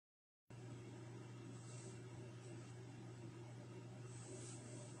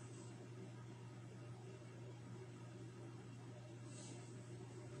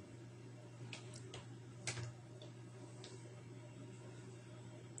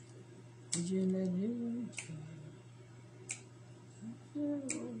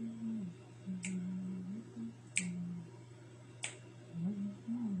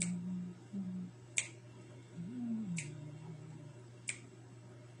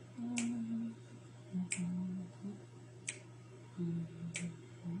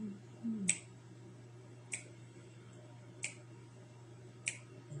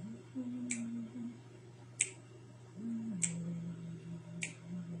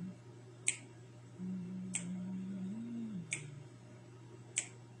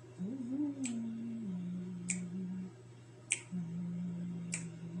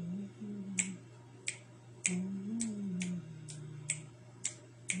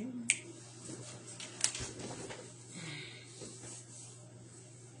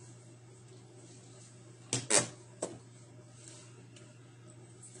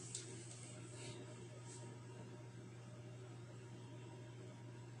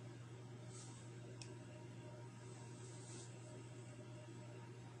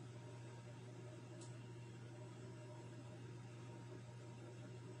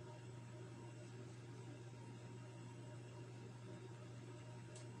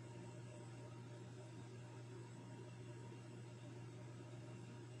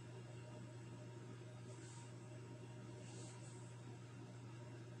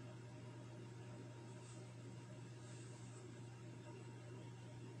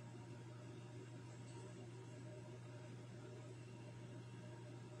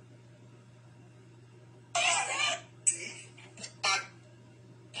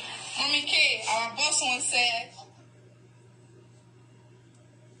Mommy K, our boss once said,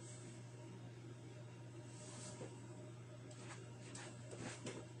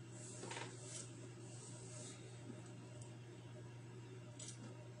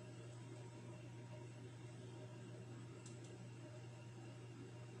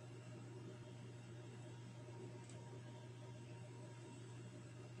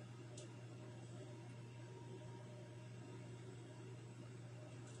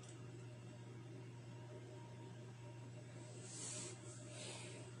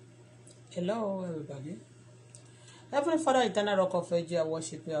 Hello, everybody. Heavenly Father, eternal rock of ages, I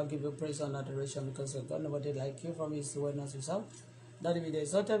worship you. I give you praise and adoration because of God. Nobody like you from his word, not yourself. That be the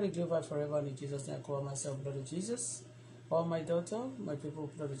exalted, be glorified forever. In Jesus' name, I call myself, blood of Jesus. All my daughter, my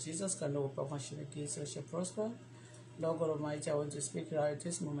people, blood of Jesus, can know what function against us shall prosper. Lord God Almighty, I want to speak right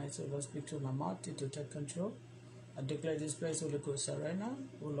this moment, so Lord, speak through my mouth to take control. I declare this place, Holy Ghost, surrender.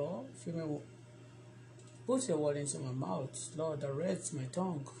 Oh Lord, fill me. Put your word into my mouth. Lord, direct my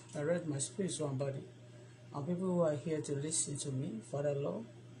tongue, direct my spirit, soul, and body. And people who are here to listen to me, Father, Lord,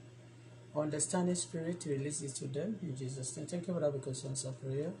 understanding spirit, release it to them in Jesus' name. Thank you for that because answer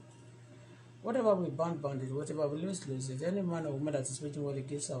prayer. Whatever we bound it. Whatever we lose it. Any man or woman that is waiting what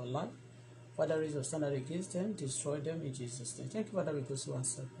against our life, Father, raise your standard against them, destroy them in Jesus' name. Thank you for that because you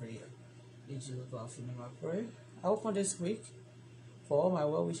answer prayer. In Jesus' name I pray. I open this week for all my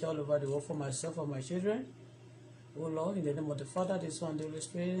well-wishes all over the world, for myself, for my children. Oh Lord, in the name of the Father, the Son, and the Holy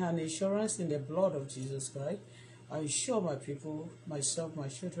Spirit, and insurance in the blood of Jesus Christ, I assure my people, myself, my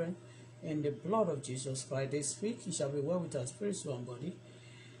children, in the blood of Jesus Christ. This week, it shall be well with our spirit, soul, and body.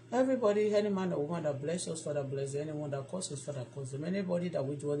 Everybody, any man or woman that bless us, Father, bless them. Anyone that causes, Father, cause them. Anybody that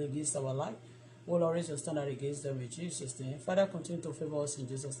we dwell against our life, will always stand against them in Jesus' name. Father, continue to favor us in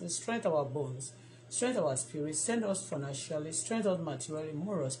Jesus' name. Strengthen our bones, strengthen our spirit, send us financially, strengthen us materially,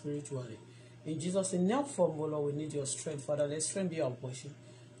 moral, spiritually. In Jesus' name, now from O Lord, we need your strength, Father. Let strength be our portion.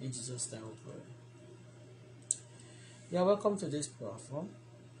 In Jesus' name, we pray. You are welcome to this platform.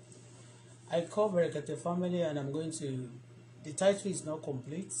 I call Berekete Family, and I'm going to. The title is not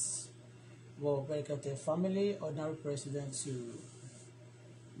complete. Well, Berekete Family, ordinary president, to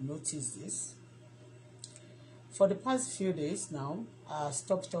notice this. For the past few days now, I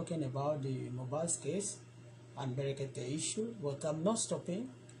stopped talking about the Mohbad's case and Berekete issue, but I'm not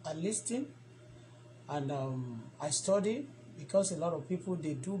stopping. I'm listening. And I study because a lot of people,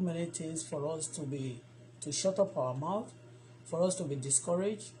 they do many things for us to shut up our mouth, for us to be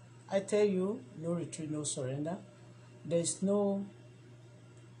discouraged. I tell you, no retreat, no surrender. There's no,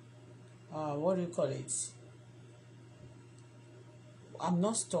 what do you call it? I'm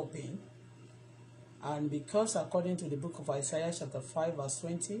not stopping. And because according to the book of Isaiah chapter 5 verse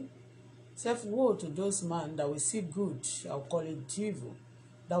 20, says, woe to those men that will see good, I'll call it evil.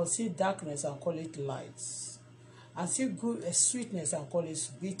 That will see darkness, I'll call it light. And see good sweetness and call it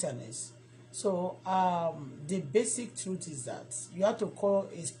bitterness. So the basic truth is that you have to call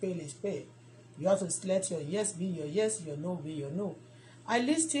a spade a spade. You have to let your yes be your yes, your no be your no. I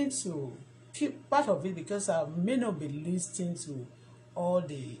listen to part of it because I may not be listening to all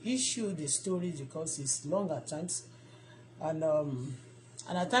the issue, the stories, because it's long at times. And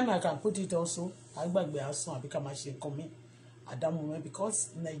at times I can put it also. I become a at that moment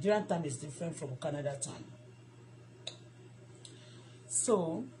because Nigerian time is different from Canada time.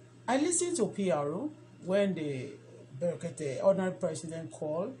 So I listened to PRO when the ordinary president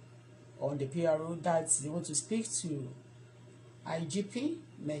called on the PRO that they want to speak to IGP,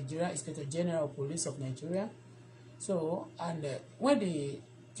 Nigeria Inspector General of Police of Nigeria. So, and when the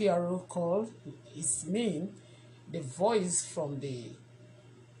PRO called, it's mean the voice from the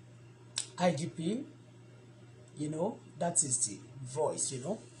IGP, that is the voice,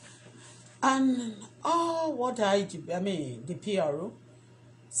 And all what the PRO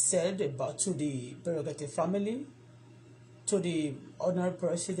said about to the prerogative family, to the honorary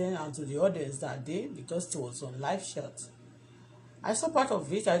president, and to the audience that day, because it was on live shot. I saw part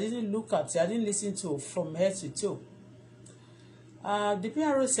of it. I didn't look at it. I didn't listen to from head to toe. The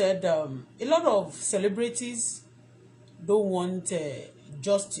PRO said a lot of celebrities don't want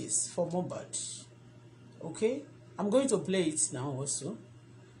justice for Mohbad. Okay? I'm going to play it now also.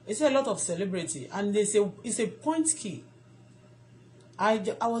 It's a lot of celebrity, and it's a point key. I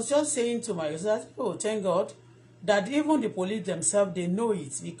was just saying to myself, oh, thank God that even the police themselves, they know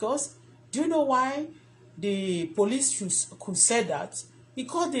it. Because do you know why the police could say that?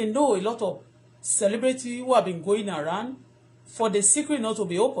 Because they know a lot of celebrities who have been going around for the secret not to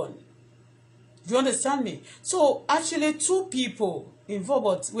be open. Do you understand me? So actually 2 people involved,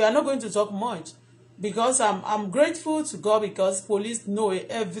 but we are not going to talk much because I'm grateful to God because police know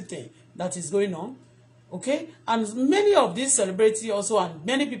everything that is going on. Okay? And many of these celebrities also, and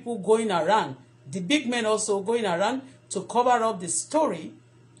many people going around, the big men also going around to cover up the story.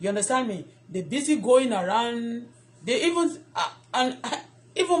 You understand me? They busy going around. They even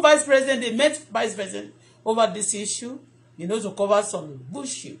even vice president, they met vice president over this issue, to cover some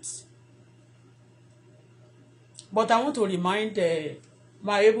bullshit. But I want to remind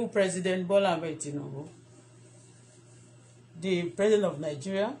my able president, BOLALIVE, the president of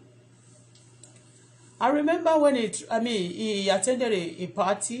Nigeria. I remember when he attended a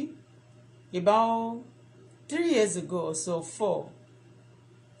party about 3 years ago or so, 4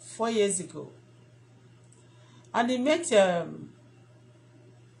 years ago. And he met a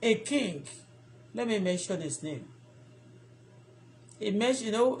king. Let me mention his name. He met,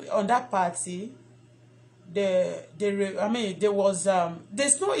 on that party, there was,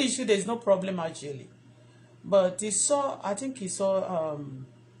 there's no issue, there's no problem actually. But I think he saw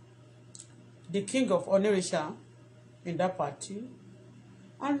the king of Onisha in that party.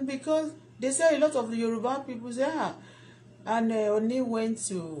 And because they say a lot of the Yoruba people say, and Oni went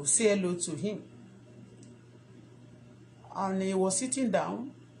to say hello to him. And he was sitting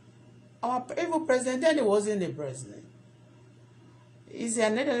down. Our evil president, then he wasn't the president. He's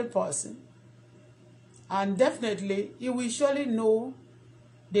an elderly person. And definitely, he will surely know,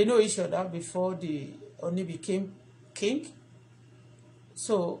 they know each other before the Oni became king.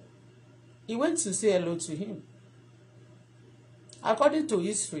 So, he went to say hello to him. According to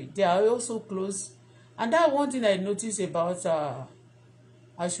history, they are also close. And that one thing I noticed about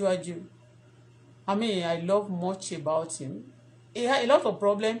Asiwaju. I love much about him. He had a lot of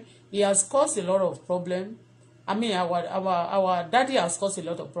problem. He has caused a lot of problem. Our daddy has caused a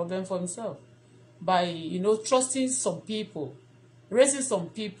lot of problem for himself by, trusting some people, raising some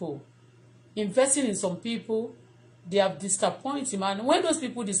people, investing in some people. They have disappointed him. And when those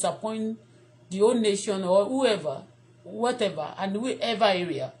people disappoint the whole nation or whoever, whatever, and whoever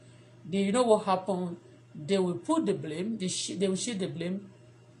area, you know what happened? They will put the blame, they will shift the blame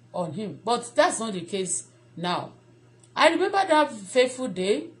on him. But that's not the case now. I remember that fateful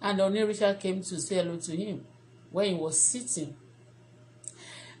day, and Onisha came to say hello to him when he was sitting.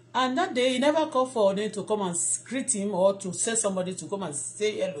 And that day, he never called for Oni to come and greet him or to send somebody to come and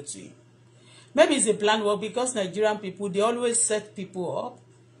say hello to him. Maybe it's a planned work because Nigerian people, they always set people up.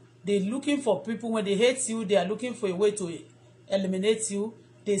 They're looking for people. When they hate you, they are looking for a way to eliminate you.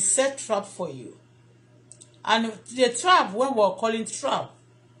 They set trap for you. And the trap, when we're calling trap,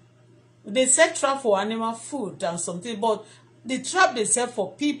 they set trap for animal food and something. But the trap they set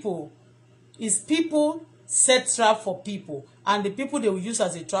for people is people set trap for people. And the people they will use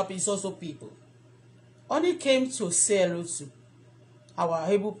as a trap is also people. Only came to say hello to our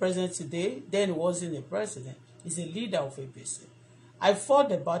able president today. Then he wasn't a president. He's a leader of APC. I fought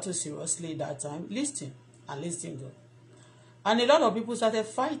the battle seriously that time, listening and listening good. And a lot of people started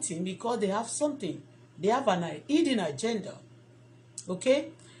fighting because they have something. They have an hidden agenda. Okay?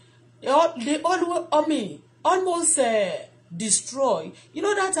 They almost destroy.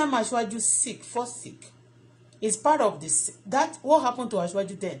 That time Asiwaju fall sick. It's part of this. That what happened to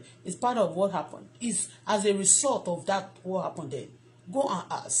Ashwaju then is part of what happened. Is as a result of that what happened then. Go and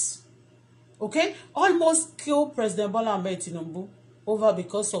ask. Okay? Almost killed President Bola Ahmed Tinubu over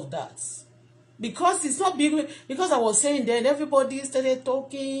because of that. Because it's not big, because I was saying then everybody started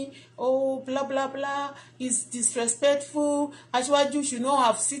talking, oh, blah, blah, blah, it's disrespectful, Ashwaju should not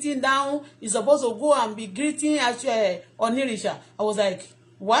have sitting down, he's supposed to go and be greeting Onirisha. I was like,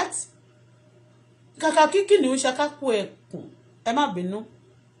 what? Kàkà kíkì ni ó ṣakápò ẹkùn, ẹ má bínú,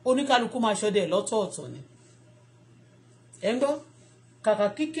 oníkálukú máa ṣọdẹ lọ́tọ̀ọ̀tọ̀ ni. Ẹ ń gbọ́? Kàkà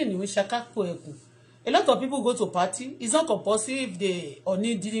kíkì ni ó ṣakápò ẹkùn. A lot of people go to party. It's not compulsory if they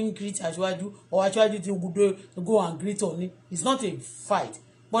Oni didn't greet Ashwaju or Ashwaju didn't go and greet Oni. It's not a fight.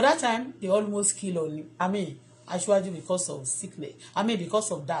 But that time, they almost kill Oni. I mean, Ashwaju because of sickness. I mean,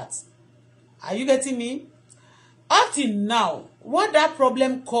 because of that. Are you getting me? Up till now, what that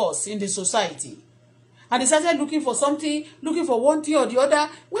problem caused in the society, and they started looking for something, looking for one thing or the other.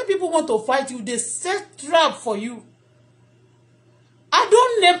 When people want to fight you, they set trap for you.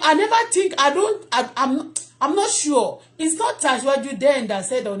 I never think, I'm not sure. It's not Ashwaju then that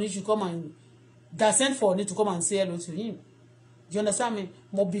said Oni should come and, that sent for Oni to come and say hello to him. Do you understand me?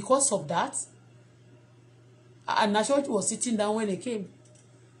 But because of that, and Ashwaju was sitting down when he came.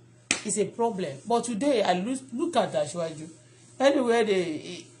 It's a problem. But today, I look at Ashwaju. Anywhere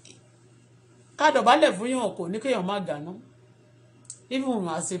they, kádọ̀bálẹ̀ fún yàn kò ní kéèyàn má gànà. Even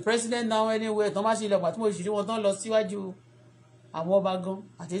as a president now anywhere, tó má ṣe ilẹ̀ pàtó mo ṣì rí wọn tán lọ síwájú àwọn ọba gan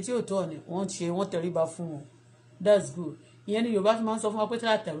àti tí ò tó ọ̀nì wọ́n tẹríba fún wọn. That's good. Ìyẹn ni Yorùbá fi máa ń sọ fún wa pé tí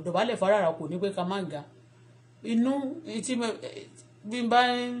a dọ̀bálẹ̀ fárára kò ní pé ká má ga. Inú tí bí n bá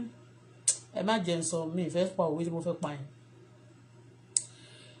ẹ má jẹ́ n sọ mi ìfẹ́ pa òwe tí mo fẹ́ pa yẹn.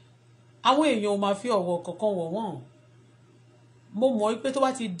 Àwọn èèyàn ò máa fi ọ̀wọ̀ kankan wọ̀ wọ́n. Mo mọ̀ pé tó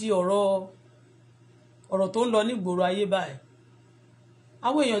bá ti di ọ̀rọ̀ tó ń lọ nígboro ayé báyìí.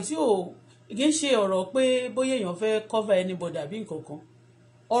 Àwọn èèyàn tí ò kì í ṣe ọ̀rọ̀ pé bóyá èèyàn fẹ́ cover anybody àbí nǹkan kan.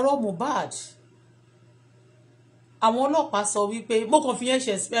 Ọ̀rọ̀ Mohbad. Àwọn ọlọ́pàá sọ wípé mo kàn fi yẹn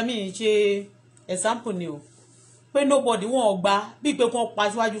ṣe example ni o. Pé nobody wọn ò gbà bíi pé wọ́n pa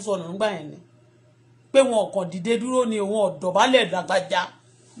síwájú sọnù nígbà yẹn ni. Pé wọn kàn dìde dúró ni wọn dọ̀bálẹ̀ dàgbàjá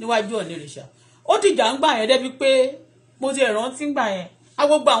níwájú Ọ̀nìrìṣà. Ó dìjà ń gbà yẹn débi pé mo ti rántí ń gbà yẹn.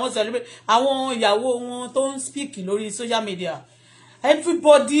 Gbogbo àwọn celebrate àwọn ìyàwó wọn tó ń speak lórí social media.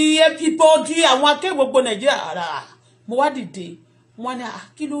 Everybody àwọn akẹ́ gbogbo Nàìjíríà ara mo wá dìde wọ́n ní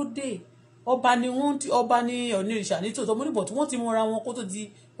kí ló dé ọba ni Ọ̀nìrìṣà ní tòótọ́ mo ní bọ̀ tí wọ́n ti mọra wọn kó tó di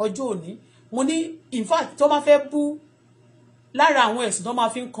ọjọ́ òní mo ní in fact tó máa fẹ́ bú lára àwọn ẹ̀sùn tó máa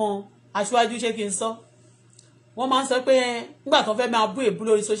fi ń kan Aṣíwájú ṣé kí n sọ wọ́n máa ń sọ pé nígbà tó fẹ́ máa bú èbú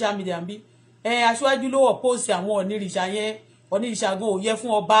lórí social media bí Aṣíwájú ló wọ̀ póòsì àwọn Ọ̀nìrìṣà yẹn Ọ̀nìrìṣà gan ò yẹ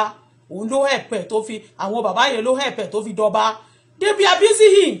fún ọba òun ló hẹ̀pẹ̀ tó fi àwọn bàbá yẹn ló hẹ̀pẹ̀ tó fi dọba they be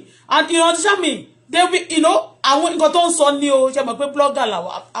abusing him and you understand me they be àwọn nǹkan tó ń sọ ní o ṣe mọ̀ pé blogger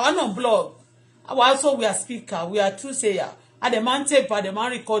làwa àwa náà blog àwa also we are speaker we are true sayer àdèmá ń tape àdèmá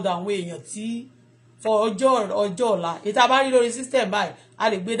ń record àwọn èèyàn tí for ọjọ́ ọ̀la ìta bá rí lórí system báyìí a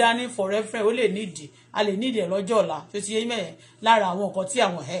lè gbé dání for reference ó lè nídìí a lè nídìí ẹ̀ lọ́jọ́ ọ̀la tó ti yé mẹ́yẹn lára àwọn nǹkan tí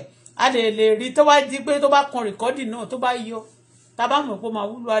àwọn a lè rí tó bá di pé tó bá kan recording náà tó bá yọ tá bá mọ̀ pé máa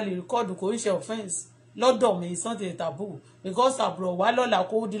wúlò a lè record kò ń ṣe offence lọ́dọ̀ mi it's not a taboo because àbúrò wá lọ́la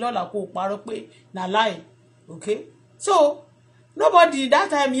kó di lọ́la kó parọ́ pé na lie okay so nobody that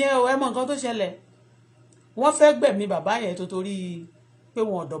time yẹn ẹ mọ̀ nǹkan tó ṣẹlẹ̀ wọ́n fẹ́ gbẹ̀mí bàbá yẹn tó torí pé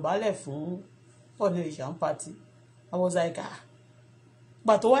wọn ò dọ̀bálẹ̀ fún Ọ̀nìrìṣà ń party I was like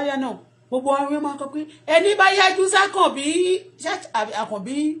gbà tó wáyá náà gbogbo àwọn èèyàn máa kọ pé ẹni bá yájú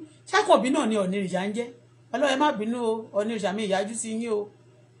sákànbí náà ni Ọ̀nìrìṣà ń jẹ́ ọlọ́run ẹ má bínú o Ọ̀nìrìṣà mi ìyájú sí yín o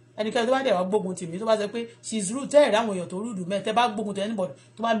ẹnikẹ́ni tó bá dẹ̀ wá gbógun tì mí tó bá sọ pé she is rude tẹ́ẹ̀rẹ́ àwọn èèyàn tó rúdù mẹ́ tẹ́ bá gbógun tẹ anybody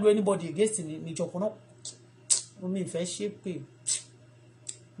tó bá lu anybody against níjọ̀kan náà mi ìfẹ́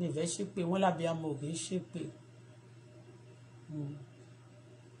ṣépè wọ́n lábíàmọ́ ò kì í ṣépè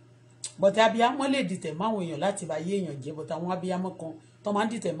bọ̀tẹ́ abíàmọ́ lè dìtẹ̀ máwọn èèyàn láti bá yé èèyàn jẹ́ bọ̀tẹ́ àwọn abíàmọ́ kan tó máa ń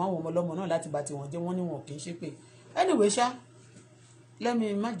dìtẹ̀ máwọn ọmọ ọlọ́mọ náà láti bá tiwọn jẹ́ wọ́n ní wọn kì í ṣépè anyway ṣá lẹ́mi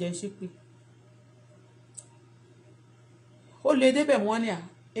má jẹ́ ṣépè ó lè débẹ̀ wọ́n ní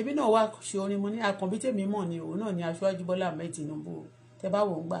ebi náà wá ṣe orin mo ní Àkànbí tèmi mọ̀ ni òun náà ní Aṣíwájú Bọ́lá Ahmed Tinubu tẹ́ bá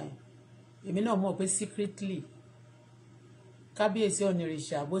wò ń gbà yẹn èmi náà mọ̀ pé secretly kábíyèsí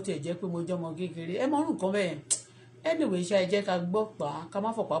Ọ̀nìrìṣà bó tiẹ̀ jẹ́ pé mo jọmọ kékeré ẹ mọ̀rún nǹkan bẹ́ẹ̀ anyway ṣá ẹ jẹ́ ká gbọ́ pa ká má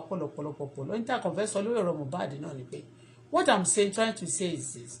fọ̀pá pọ̀lọ̀pọ̀lọpọ̀ lóyún tá a kàn fẹ́ sọ lórí ọ̀rọ̀ Mohbad náà ni pé what I'm trying to say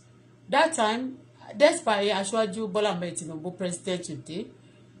is this that time despite Aṣíwájú Bọ́lá Ahmed Tinubu president today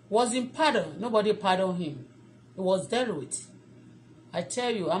was in pardon nobody pardoned him he was dealt with I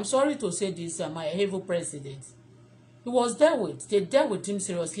tell you, I'm sorry to say this, my evil president. He was dealt with. They dealt with him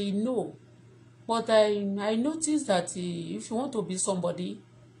seriously. No. But I noticed that if you want to be somebody,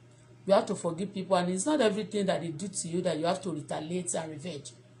 you have to forgive people. And it's not everything that they do to you that you have to retaliate and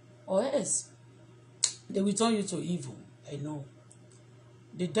revenge. Or else, they will turn you to evil. I know.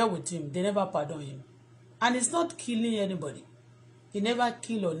 They dealt with him. They never pardon him. And it's not killing anybody. He never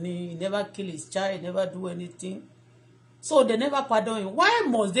kill Oni. He never kill his child. He never do anything. So they never pardon him. Why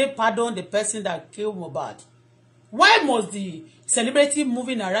must they pardon the person that killed Mohbad? Why must the celebrity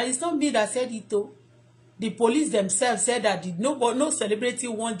moving around? It's not me that said it though. The police themselves said that no celebrity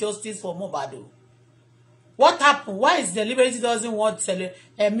want justice for Mohbad. What happened? Why is celebrity doesn't want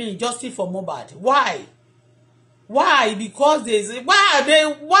justice for Mohbad? Why? Why? Because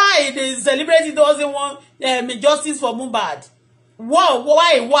why the celebrity doesn't want justice for Mohbad?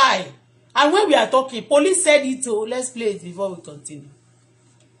 Why? And when we are talking, police said it too. Let's play it before we continue.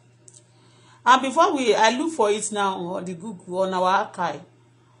 And before I look for it now on the Google, on our archive.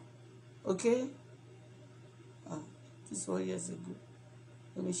 Okay? This was years ago.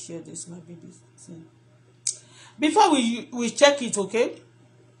 Let me share this, my baby. Before we check it, okay?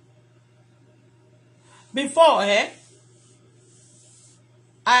 Before, the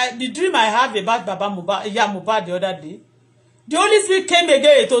dream I have about Baba Mohbad the other day, the Holy Spirit came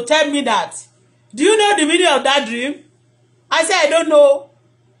again to tell me that. Do you know the meaning of that dream? I said, I don't know.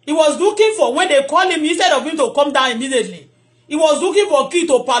 He was looking for, when they called him, instead of him to come down immediately, he was looking for a key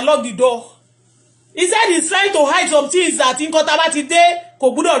to padlock the door. He said he's trying to hide some things that in Kotabati Day,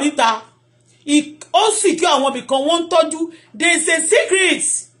 Kobudo Rita. He all secure and one become one told you. There's a secret.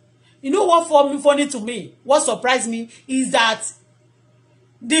 You know what funny to me? What surprised me is that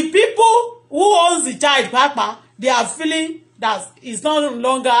the people who owns the child, Papa, they are feeling that it's no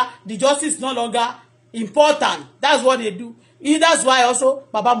longer, the justice is no longer important. That's what they do. That's why also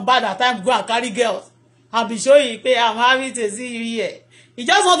Baba Mohbad at times go and carry girls and be showing you, I'm happy to see you here. He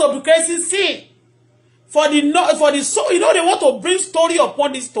just want to be crazy see. For the so they want to bring story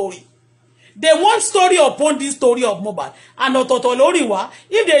upon this story. They want story upon this story of Mohbad. And Ototoloriwa,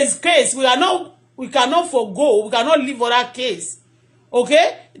 if there is case, we cannot forgo, we cannot leave for that case.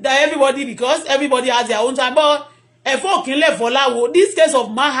 Okay? That everybody, because everybody has their own time. But this case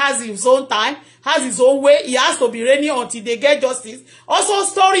of man has his own time, has his own way. He has to be ready until they get justice. Also,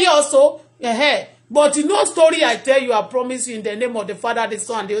 story also. But no story, I tell you, I promise you in the name of the Father, the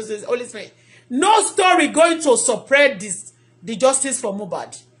Son, and the Holy Spirit. No story going to suppress the justice for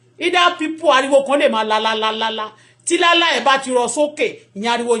Mohbad. Either people ariwo kan le ma la. Tí lala e bá ti ro sókè, ìyẹn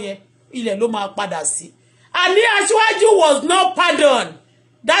ariwo yẹn, ilẹ̀ ló máa padà sí. And Asiwaju was not pardoned.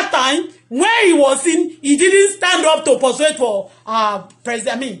 That time, when he was in, he didn't stand up to persuade for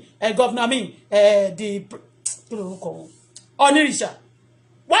president, governor, the Onirisha.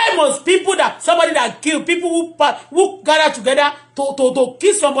 Why must people somebody that kill, people who gather together to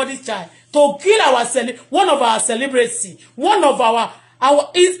kill somebody's child, to kill one of our celebrities, one of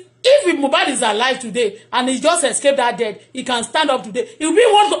if Mohbad is alive today and he just escaped that death, he can stand up today. He will be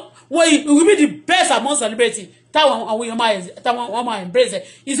he will be the best among celebrities. That one embrace it.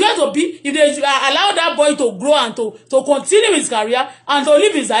 It's going to be, if they allow that boy to grow and to continue his career and to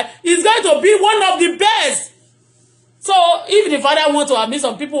live his life, he's going to be one of the best. So if the father wants to admit,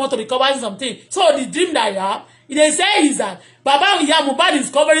 some people want to recover something. So the dream that you have, they say is that Baba Mohbad is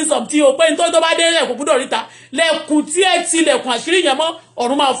covering something. Open to bá dé le Kobudo Rita. Lẹ̀kùn tí ẹ ti lẹ̀kùn àṣírí yẹn mọ́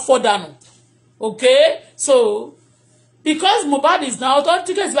ọ̀run máa fọ́ dànù. Okay? So because Mohbad is now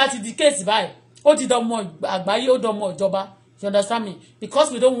tickets back to the case by. Ó ti domo àgbáyé, ó domo ìjọba. You understand me?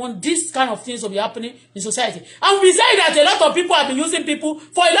 Because we don't want this kind of things to be happening in society. And we say that a lot of people have been using people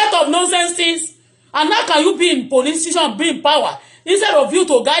for a lot of nonsense things. And how can you be in position, be in power? Instead of you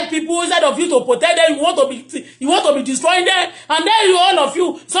to guide people, instead of you to protect them, you want to be destroying them. And then all of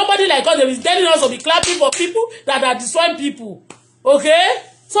you, somebody like us, is telling us to be clapping for people that are destroying people. Okay?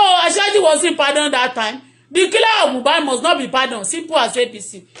 So Asiwaju wasn't pardoned that time. The killer of Mohbad must not be pardoned. Simple as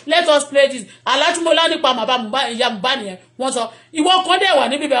APC. Let us play this. Alátúmọ̀lá nípa bàbá Mohbad, ìyá Mohbad yẹn. Wọ́n sọ, ìwọ kan dẹ̀ wà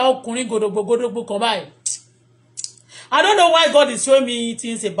níbi bẹ́ẹ̀ ọkùnrin gòdògbò kan báyìí. I don't know why God is showing me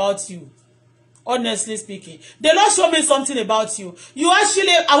things about you. Honestly speaking, the Lord showed me something about you. You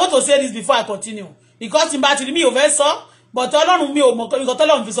actually, I want to say this before I continue, because in battle me over so, but Ọlọ́run mi ò mọ̀ nǹkan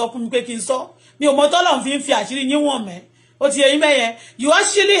t'Ọlọ́run fi sọ fún mi pé kí n sọ. Mi ò mọ̀ t'Ọlọ́run fi ń fi àṣírí yín wọ̀n mẹ́. Ó ti yé yín mẹ́yẹn. You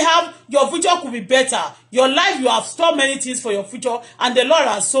actually have, your future could be better. Your life, you have stored many things for your future, and the Lord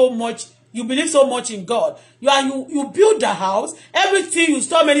has so much. You believe so much in God. You build the house, everything, you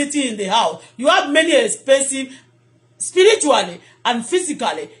store many things in the house. You have many expensive spiritually, and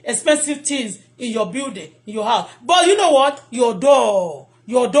physically expensive things in your building, in your house. But you know what? Your door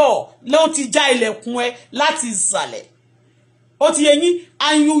ló ti já ilẹ̀kùn ẹ láti ìsàlẹ̀. Ó ti yé yín,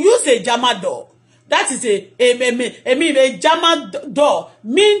 and you use a German door. That is a German door,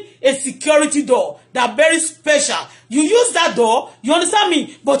 mean a security door that very special. You use that door, you understand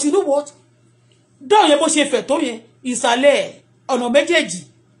me? But you know what? Door yẹn bó ṣe fẹ̀ tó yẹn, ìsàlẹ̀ ọ̀nà méjèèjì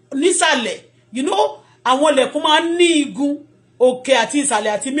nísàlẹ̀, you know, àwọn ilẹ̀kùn máa ń ní igun òkè àti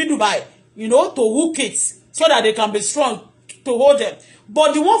ìsàlẹ̀ àti middle by, you know, to hook it so that they can be strong to hold them.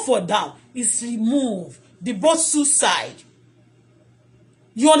 But the one for down is removed, the both two sides.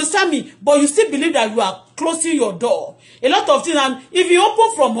 You understand me? But you still believe that you are closing your door. A lot of things, and if you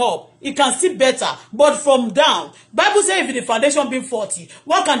open from up, it can see better. But from down, Bible says if the foundation be faulty,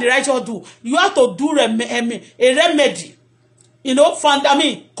 what can the righteous do? You have to do a remedy. You know,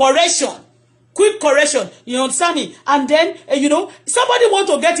 correction. Quick correction, you understand me? And then, you know, somebody want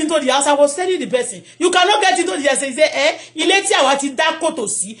to get into the house. I was telling the person, you cannot get into the house and say, ilé tí àwa ti dá kòtò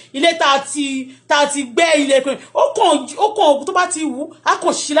sí, ilé tá ti gbẹ́ ilé pé, ó kàn tó bá ti wù, á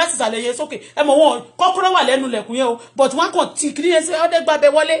kàn ṣí láti ìsàlẹ̀ yẹn sókè. Ẹ mọ̀ wọ́n, kọ́kọ́rọ́ wà lẹ́nu lẹ̀kùn yẹn o, but wọ́n kàn ti kiri yẹn sí ọdẹ gbàbẹ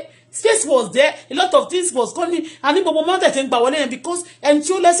wọlé. Space was there, a lot of things was coming, and ní gbogbo mọ́tẹ̀ tí ń gbà wọlé yẹn because ẹni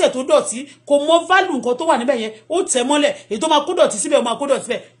tí ó lẹ́sẹ̀ tó dọ̀tí kò mọ value nǹkan tó wà níbẹ̀ yẹn, ó tẹ̀ mọ́lẹ̀, èyí tó máa kó dọ̀tí síbẹ̀ ó máa kó dọ̀tí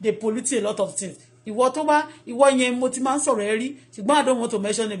síbẹ̀, they pollute a lot of things. Ìwọ yẹn mo ti máa ń sọ̀rọ̀ ẹ rí, ṣùgbọ́n I don't want to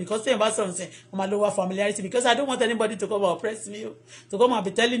mention it because tẹ́yìn bá sọ̀rọ̀ sẹ́yìn, I'm a lower familiarity because I don't want anybody to come and oppress me, to come and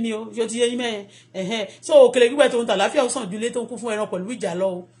be telling me, yóò ti yé yín mẹ́yẹn. So òkèlè gbígbẹ́ tó ń tà láfíà ó sàn ju ilé tó ń kún fún ẹran pẹ̀lú ìjà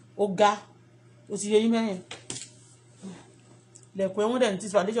lọ, ó ga, ó ti yé yín mẹ́yẹn. Lẹ̀kùn ẹ̀wọ̀n dẹ̀ ní tí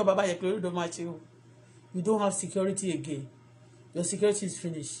foundation bàbá yẹ pé orí ìdó máa ṣe o. You don't have security again. Your security is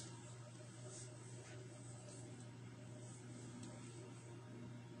finished.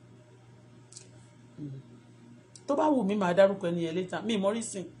 Tó bá wù mí máa dárúkọ ẹni yẹn later. Mi mọ̀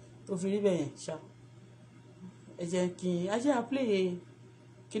reason tó fi rí bẹ́ẹ̀ yẹn ṣá. Ẹ jẹ́ kí a play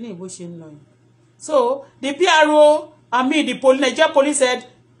kíní ìbò ṣe ń lọ yẹn. So the PRO, the Nigeria police said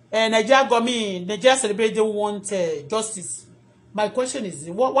Nigeria government, Nigeria celebrate they want justice. My question is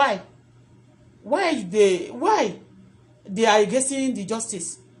why they are against the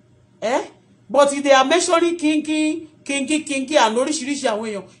justice? But if they are mentioning kinky and oríṣiríṣi àwọn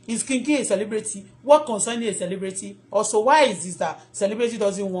èèyàn, is kinky a celebrity? What concerning a celebrity? Also, why is this that celebrity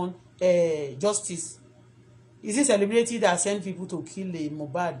doesn't want justice? Is it celebrity that send people to kill a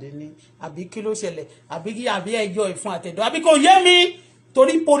Mohbad ni? Àbí kí ló ṣẹlẹ̀? Àbí ẹjọ́ ìfún àtẹ̀dọ́? Àbí kò yé mi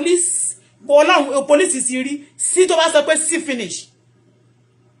torí police ti rí sí tó bá sọ pé sí finish.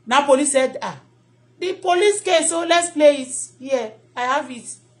 Now police said, the police case, so let's play it. Here, I have it.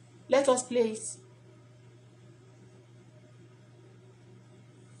 Let us play it.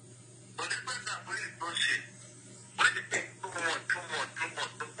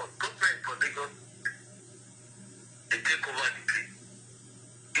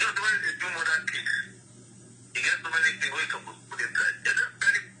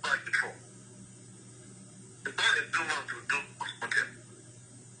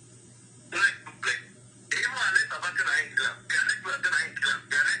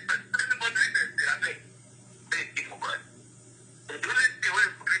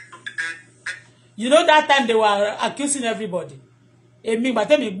 You know that time they were accusing everybody. Èmi gbà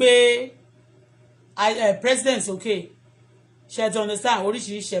tẹ́mi gbé president okay. Ṣé ti understand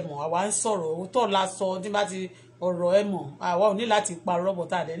oríṣiríṣi ẹ̀mọ̀ àwa ń sọ̀rọ̀ òótọ́ la sọ tí bá ti ọ̀rọ̀ ẹ̀mọ̀ àwa ò ní láti parọ́ bọ̀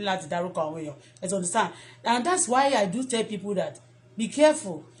tá a dẹ̀ ní láti dárúkọ àwọn èèyàn. Ẹ ti understand, and that's why I do tell people that be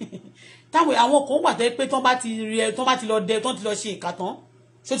careful. Táwọn àwọn kan wà tẹ́ pé tán bá ti rí ẹ tán bá ti lọ dẹ tán ti lọ ṣe ìka tán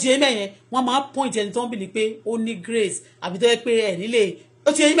ṣó ti yé mẹ́yẹn wọ́n máa point ẹni tán bìlì pé ó ní grace àbí tẹ́ pé ẹ̀ nílé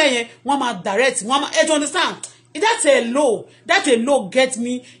ó ti yé mẹ́yẹn wọ́n máa direct wọ́n máa ẹ ti understand, that a law get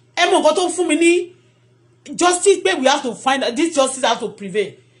me ẹ mọ̀ nǹkan tó fún mi ní justice pé we have to find this justice has to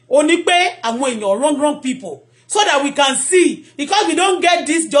prevail ó ní pé àwọn èèyàn wrong people so that we can see, because we don't get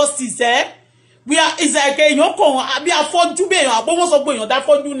this justice we are it's like èèyàn kan bí afọ́jú bí èèyàn àpò wọ́n sọ pé èèyàn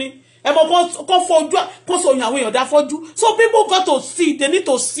dáfọ́jú ni ẹ mọ̀ kó fojú kó sọ èèyàn àwọn èèyàn dáfọ́jú, so people got to see, they need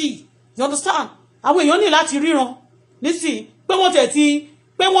to see, you understand, àwọn èèyàn ní láti ríran nísìnyí pé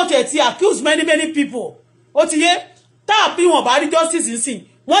wọ́n tẹ̀ ti accuse many people ó ti yé tá bí wọ́n bá rí justice nísìnyí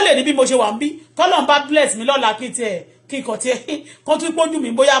wọ́n lè ní bí mo ṣe wà ń bí tọ́lọ́n bá bless mi lọ́la kí n kàn tiẹ̀ kó tún pójú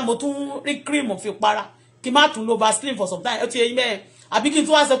mi bóyá mo tún rí cream fi para kí n má tún lo Vaseline for some time ó ti yé mẹ́ẹ̀ àbí kí n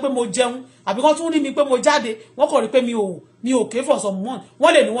tún wá sọ pé mo jẹun àbí kán tún rí mi pé mo jáde wọ́n kàn rí pé mi ò ké for some months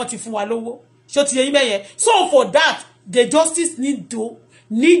wọ́n lè ní wọ́n ti fún wa lówó ṣó ti yé mẹ́yẹn. So for that the justice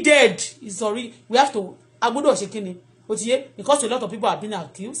needed sorry we have to agbọ́dọ̀ ṣe kíni ó ti yé, because a lot of people have been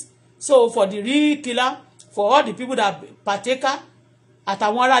accused. So for the real killer, for all the people that partaker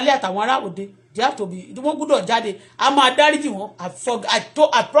àtàwọn ará ilé àtàwọn ará òde they have to be wọ́n gbọ́dọ̀ jáde a máa dáríjì wọn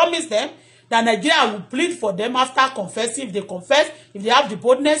I promise them that Nigeria will plead for them after confessing. If they confess, if they have the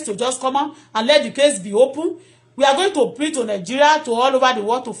boldness to just come out and let the case be open, we are going to plead to Nigeria, to all over the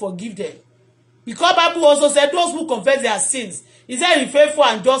world, to forgive them. Because Bible also said those who confess their sins, he said he's faithful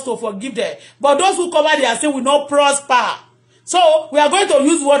and just to forgive them. But those who cover their sin will not prosper. So we are going to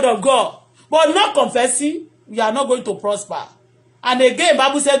use the word of God. But not confessing, we are not going to prosper. And again,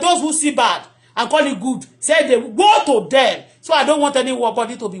 Bible said those who see bad and call it good, say they woe to them. So I don't want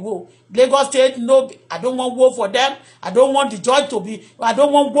anybody to be woe. Lagos State, no, I don't want woe for them. I don't want the judge to be, I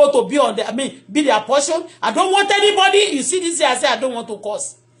don't want woe to be on the, be their portion. I don't want anybody. You see this here, I say I don't want to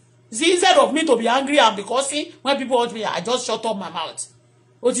curse. You see, instead of me to be angry and be cursing, when people want me, I just shut up my mouth.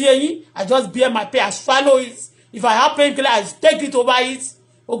 I just bear my pain, I swallow it. If I have pain, I take it over it.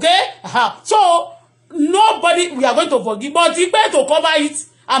 Okay? So, nobody, we are going to forgive, but it's better to cover it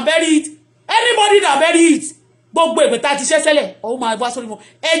and bury it. Anybody that bury it, gbogbo ebe ta ti sesele o ma wá sórí mo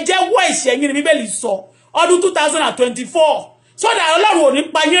ẹ jẹ́ wo ìṣẹ̀yìn ni Bíbélì sọ ọdún 2024 so that Ọlọ́run ò ní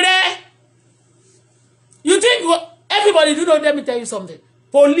pa yín rẹ́. You think everybody do know? Let me tell you something.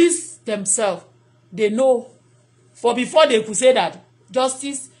 Police themselves, they know for before they could say that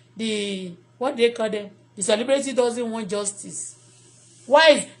justice, the what they call them, the celebrity doesn't want justice.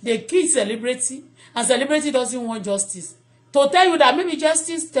 Why is they kill celebrity and celebrity doesn't want justice? To tell you that maybe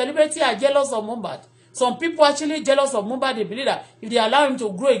justice, celebrity are jealous of Mohbad. Some people actually jealous of Mohbad. They believe that if they allow him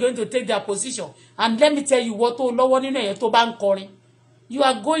to grow, he's going to take their position. And let me tell you what, you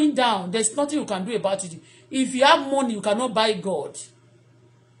are going down. There's nothing you can do about it. If you have money, you cannot buy God.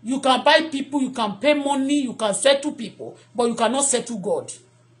 You can buy people, you can pay money, you can settle people, but you cannot settle God.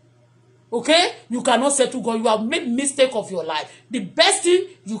 Okay? You cannot settle God. You have made mistake of your life. The best thing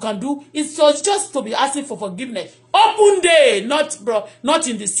you can do is just to be asking for forgiveness. Open day, not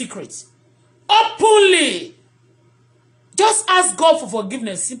in the secret. Openly. Just ask God for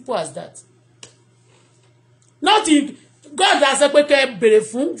forgiveness. Simple as that. Not in God has said bere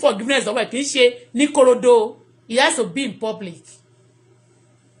fún forgiveness. He has to be in public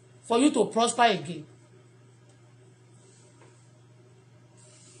for you to prosper again.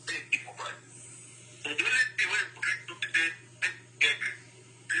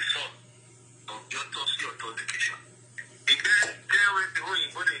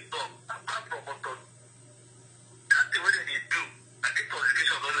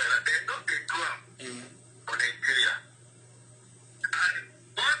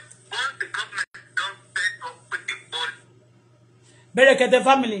 Berekete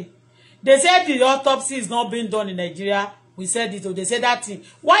family, they said the autopsy is not being done in Nigeria. We said it, or they said that thing.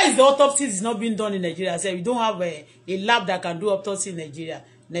 Why is the autopsy is not being done in Nigeria? I said we don't have a lab that can do autopsy in Nigeria.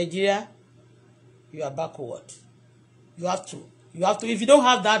 Nigeria, you are backward. You have to. If you don't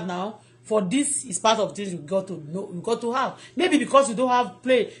have that now, for this is part of things you got to know. You got to have. Maybe because you don't have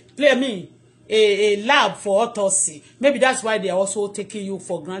a lab for autopsy. Maybe that's why they are also taking you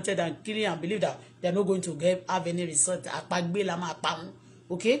for granted and killing and believe that they are not going to have any result.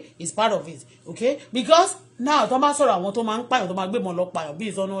 Okay, it's part of it. Okay, because now Thomas or I want to man pay to magbe mo lo payan bí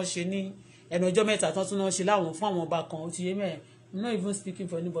ìsọnà ṣe ní ẹnu ọjọ́ mẹ́ta ton tún na ṣe láwọn fún àwọn ọba kan ó ti yé me. I'm not even speaking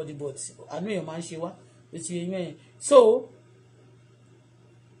for anybody, but I know your man ṣe wá ó ti yé me. So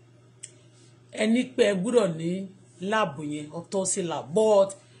ẹni pé gbọ́dọ̀ ní lab yẹn autopsy lab,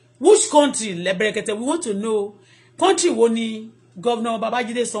 but which country Berekete, we want to know country wo ni Governor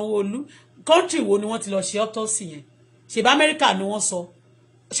Babajide Sanwo-Olu, country wo ni wọ́n ti lọ ṣe autopsy yẹn. Ṣé ba America ni wọ́n sọ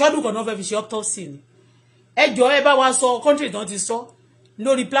ṣọ́dún kan náà fẹ́ fi ṣe autopsy ni. Ẹjọ́ ẹ bá wa sọ country tán ti sọ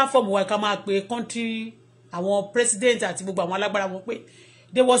lórí platform wa ká máa pe country àwọn president àti gbogbo àwọn alágbára wọn pé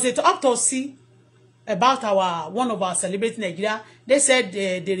there was a autopsy about one of our celebrating Nigeria. They said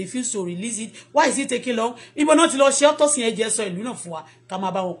they refused to release it. Why is it taking long? Ibo náà ti lọ ṣe autopsy yẹn jẹ́ sọ ìlú náà fún wa ká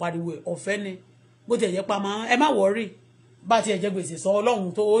máa bá wọn pariwo ọ̀fẹ́ ni bó ti ẹ̀jẹ̀ pa máa ẹ má worry bá ti ẹ̀jẹ̀ gbèsè sọ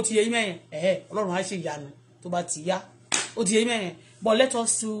Ọlọ́run tó ó ti yé mẹ́yẹn Ọlọ́run á ṣe ìyanu tó bá ti yá ó ti yé mẹ́yẹn. But let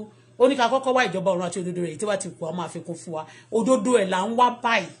us to only ká kọ́kọ́ wá ìjọba ọ̀run àti òdodo rẹ̀ tí wá ti kú a máa fi kún fún wa òdodo ẹ̀ là ń wá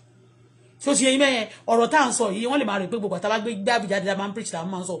báyìí so ti yé mẹ́yẹn ọ̀rọ̀ tá à ń sọ yìí wọ́n lè máa rò pé gbogbo àtàbá gbé jáde la máa ń preach la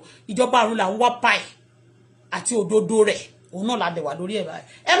máa ń sọ ìjọba ọ̀run là ń wá báyìí àti òdodo rẹ̀ òun náà la dẹ̀ wà lórí ẹ̀ báyìí.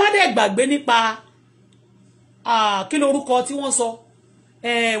 Ẹ má dẹ̀ gbàgbé nípa kí lorúkọ tí wọ́n sọ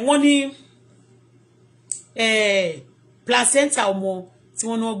wọ́n ní placenta ọmọ tí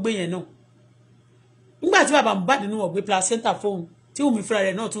wọ́n náà gbé yẹn náà nígbà tí bàbá Mohbad nínú wọ́n gbé placenta fóun tí Wùmí fúnra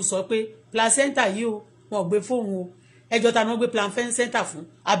rẹ̀ náà tún sọ pé placenta yìí o wọ́n gbé fóun o ẹjọ́ ta ni wọ́n gbé placenta fún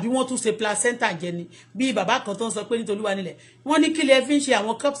àbí wọ́n tún ṣe placenta jẹ ni bí bàbá kan tó ń sọ pé nítorí wà nílẹ̀ wọ́n ní kí lè fi ń ṣe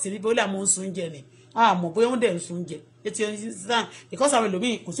àwọn cups níbi ó lè mú un sùn jẹ ni mọ̀ bóyá wọ́n dẹ̀ ń sun jẹ etí ẹni sàn because àwọn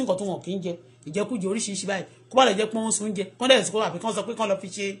ẹlòmíì kò sí nǹkan tó wọn kì í jẹ ìjẹkújẹ oríṣiríṣi báyìí kó bá lè jẹ́ pé wọ́n sun jẹ kán dẹ̀ sọ àbí kán sọ pé kán lọ fi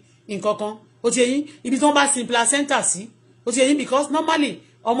ṣe nǹkan kan ó ti yẹyìn ibi tí wọ́n bá sin placenta sí ó ti yẹyìn because normally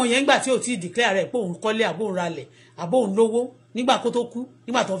ọmọ yẹn gbà tí ò tí ì declare rẹ̀ pé òun kọ́lé àbóhùn ralẹ̀ àbóhùn lówó nígbà kó tó kú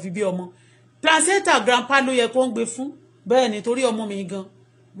nígbà tó fi bí ọmọ placenta grandpa ló yẹ kó ń gbé fún bẹ́ẹ̀ ni torí ọmọ mi gan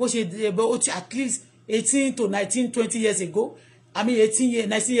bó ṣe ó ti at least 18 to 19 20 years ago I mean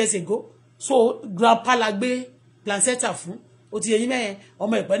 19 years ago so grandpa la gbé placenta fún ó ti yẹyìn mẹ́yẹn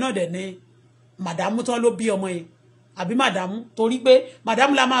ọmọ ìpẹ́ náà dẹ̀ ni màdàmú tán ló bí ọmọ yẹn àbí màdàmú torí pé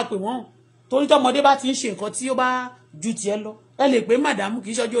màdàmú la máa pè wọ́n torí tọmọdé bá ti ń ṣe nǹkan tí ó bá ju tiẹ̀ lọ ẹ lè pé màdàmú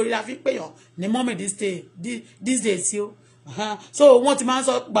kì í ṣọjọ́ orí la fi pèyàn ní mọ́mì this day sí o so wọ́n ti máa ń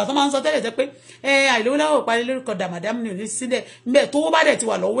sọ gbà tó máa ń sọ tẹ́lẹ̀ tẹ́ pé àìlówó láwọ̀ parí lórúkọ dà màdàmú ní òní sílẹ̀ níbẹ̀ tó bá dẹ̀ ti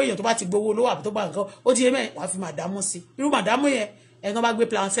wà lọ́wọ́ èèyàn tó bá ti gbowó lówó àbí tó bá nǹkan ó ti yé mẹ́rin wàá fi màdàmú sí irú màdàmú yẹn ẹ̀kan bá gbé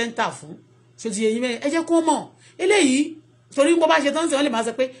placenta fún ṣé ti yé yín mẹ́rin ẹ jẹ́ kó mọ̀ eléyìí torí wọ́n bá ṣe tán sí wọ́n lè máa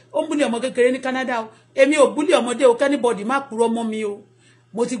sọ pé ó ń búlì ọmọ kékeré ní Canada o èmi ò búlì ọmọdé o kẹ́nìbọ̀dì má purọ́ mọ́ mi o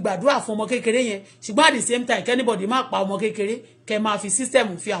mo ti gbàdúrà fún ọmọ kékeré yẹn ṣùgbọ́n at the same time kẹ́nìbọ̀dì má pa ọmọ kékeré kẹ́ máa fi system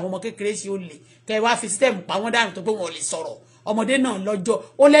fi àwọn ọmọ kékeré ṣe olè kẹ́ wá fi system pa wọ́n dànù tó pé wọn ò lè sọ̀rọ̀ ọmọdé náà lọ́jọ́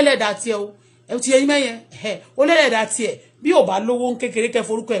ó lẹ́lẹ́dà tiẹ̀ o ẹ ti yẹyin mẹ́yẹn ó lẹ́lẹ́dà tiẹ̀ bí ò bá lówó ń kékeré kẹ́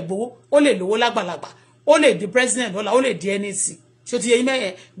forúkọ ẹ̀ gbowó ó lè lówó lágbàlagbà ó lè di president lọ́la ó lè di NEC ṣó ti yẹyin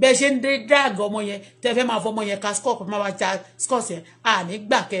mẹ́yẹn bẹ́ẹ̀ ṣe ń dé drag ọmọ yẹn tẹ́ fẹ́ máa fọmọ yẹn ka scott máa wá ja scott yẹn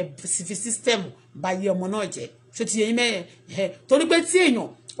nígbà kẹ́ fi system bá yé ọmọ náà jẹ́ ṣó ti yẹyin mẹ́yẹn torí pé tí èèyàn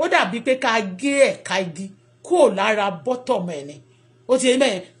ó dàbí pé ká gé ẹ̀ka igi kúrò lára bottom ẹ̀ ni ó ti yẹyin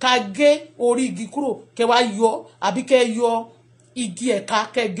mẹ́yẹn ká gé orí igi kúrò kẹ́ wá yọ àbí kẹ́ yọ igi ẹ̀ka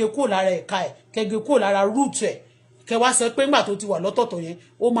kẹ́ gé kúrò lára ẹ̀ka ẹ̀ kẹ́ gé kúrò lára root ẹ̀ kẹ́ wá sọ pé ńgbà tó ti wà lọ́tọ̀ọ̀tọ̀ yẹn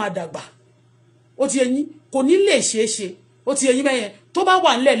ó máa dàgbà ó ti yẹyin kò ní lè ṣeé ṣe ó ti yẹyin mẹ́yẹn tó bá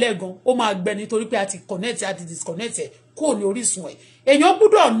wà nílẹ̀ lẹ́gan ó máa gbẹ nítorí pé a ti connect a ti disconnect ẹ̀ kúrò ní orísun ẹ̀ èèyàn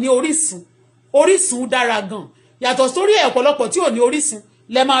gbúdọ̀ ní orísun dára gan yàtọ̀ sórí ẹ̀ ọ̀pọ̀lọpọ̀ tí ò ní orísun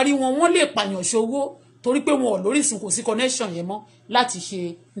lẹ máa rí wọn wọ́n lè pààyàn ṣòwò torí pé wọn ò lórísun kò sí connection yẹn mọ́ láti ṣe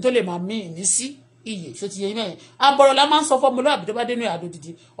nítorí lè máa mí ìní sí iye ṣó ti yẹyin mẹ́yẹn abọ́rọ̀ la máa ń sọ fọ́mọlúwàbí tó bá dénú àdó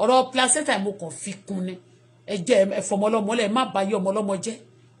dìdí ọ̀rọ̀ placenta mo kàn fi kún ni ẹ̀jẹ̀ ẹ̀fọ̀mọlọ́mọ lẹ̀ má bá yé ọmọlọ́mọ jẹ́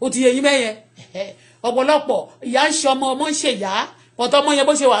ó ti yẹyin mẹ́yẹn ọ̀pọ̀lọpọ̀ ìyá ń ṣe ọmọ ń ṣe ìyá pọ̀tọ́ ọmọ yẹn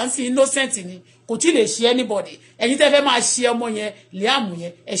bó ṣe wà ń sin innocent ni kò tí lè ṣe anybody ẹ̀yin tẹ́ fẹ́ máa ṣe ọmọ yẹn Liam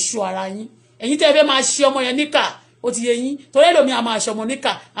yẹn ẹ ṣọ́ ara yín ẹ̀yin tẹ́ fẹ́ máa ṣe ọmọ yẹn níkà ó ti yẹ yín torí ẹlòmíì a máa ṣe ọmọ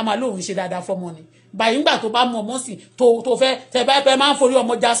níkà a máa lóun ṣe dáadáa fọmọ ni báyìí ńgbà tó bá mú ọmọ sí tó fẹ́ tẹ́ bá fẹ́ máa ń forí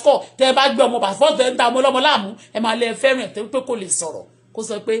ọmọ jasco tẹ́ bá gbé ọmọ passport tẹ́ ń ta ọmọ ọlọ́mọ láàmú ẹ máa lẹ fẹ́ràn ẹ̀ pé kò lè sọ̀rọ̀ kó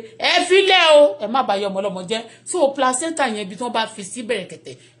sọ pé ẹ filẹ̀ o ẹ má bàa yọ ọmọ ọlọ́mọ jẹ́ so placenta yẹn ibi tí wọ́n bá fi sí bẹ̀rẹ̀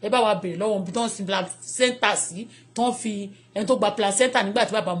kẹ̀tẹ̀ ẹ bá wa bèrè lọ́wọ́ ibi tí wọ́n sin placenta sí tí wọ́n fi ẹni tó gba placenta nígbà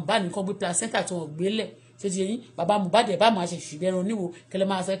tí bàbá Mohbad nìkan gbé placenta tí wọ́n gbé lẹ̀ ṣe ti yẹn bàbá Mohbad ẹ̀ bá máa ṣe ṣùgbẹ́rún oníwo kẹlẹ́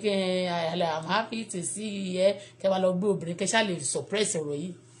máa sọ pé I'm happy to see ẹ kẹ wá lọ gbé obìnrin kẹ ṣáà lè suppress ọ̀rọ̀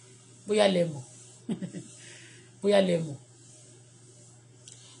yìí bóyá lẹ mọ̀ bóyá lẹ mọ̀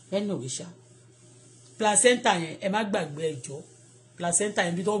ẹnu òwe ṣá placenta yẹn ẹ má gbàgbé ẹjọ́ placenta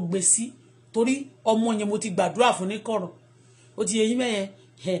yẹn bí tó gbé sí torí ọmọ yẹn mo ti gbàdúrà fún ní kọ̀rọ̀ ó ti yẹ yín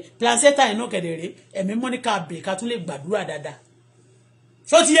mẹ́yẹn placenta yẹn náà kẹ̀dẹ̀rẹ́ ẹ̀mí mọ́ ní ká bèrè ká tún lè gbàdúrà dáadáa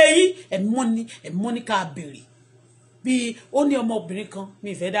ṣó ti yẹ yín ẹ̀mí mọ́ ní ká bèrè bí ó ní ọmọbìnrin kan mi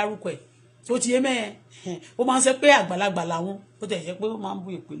ìfẹ́ dárúkọ ẹ̀ ṣó ti yẹ mẹ́yẹn ó máa ń sọ pé àgbàlagbà làwọn ó tẹ̀ ṣe pé ó máa ń bu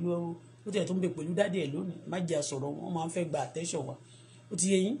ìpèlú ó tẹ̀ tó ń bẹ pẹ̀lú dádì ẹ̀ lónìí má jẹ́ àsọ̀rọ̀ wọn máa ń fẹ́ gba attention wa ó ti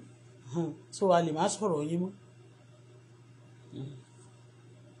yẹ yín so a lè má sọ̀rọ̀ yín mọ́.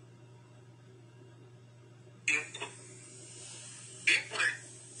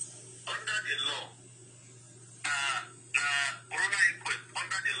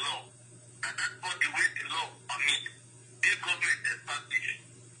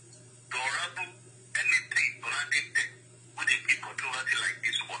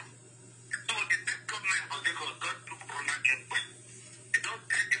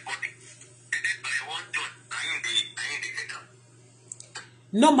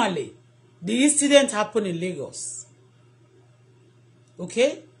 Normally, the incident happened in Lagos.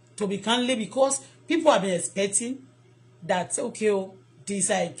 Okay? To be kindly, because people have been expecting that, okay, oh, this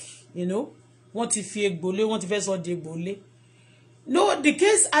like, you know, want to fear Bole, want to first all the Bole. No, the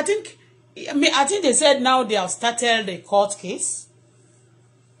case, I think they said now they have started the court case.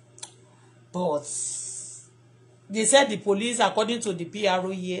 But they said the police, according to the PRO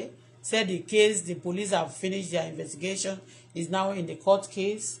here, said the case, the police have finished their investigation, is now in the court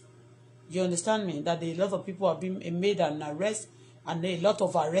case. You understand me? That a lot of people have been made an arrest, and a lot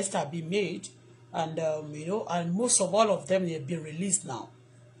of arrests have been made, and you know, and most of all of them, they have been released now.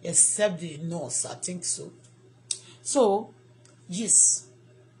 except the nurse, I think so. So, yes.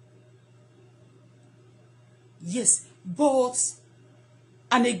 Yes, but,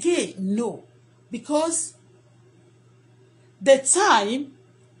 and again, no. Because the time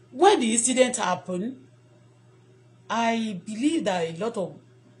when the incident happened, I believe that a lot of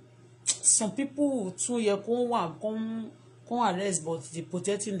some people too here come arrest, but they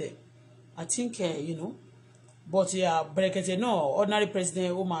protecting them. I think but yeah, Brekete no ordinary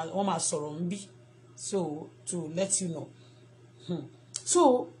president Oma Sorombi. So to let you know.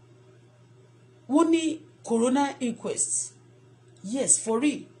 So only coroner inquest. Yes, for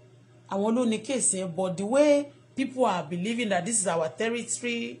real. Àwọn ló ní case yẹn, but the way people are believing that this is our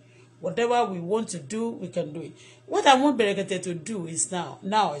territory, whatever we want to do, we can do it. What I want Berekete to do is now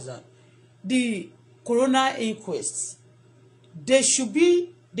is that the coroner inquest, they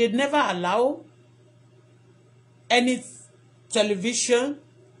never allow any television,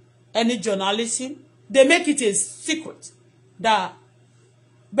 any journalism. They make it a secret that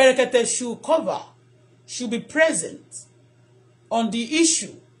Berekete should be present on the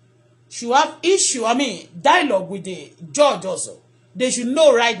issue. Should have dialogue with the judge also. They should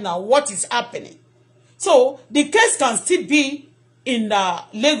know right now what is happening. So the case can still be in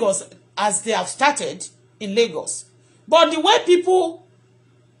Lagos as they have started in Lagos. But the way people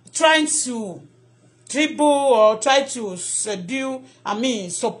trying to dribble or try to suppress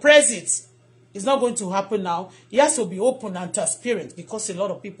it, it's not going to happen now. It has to be open and transparent because a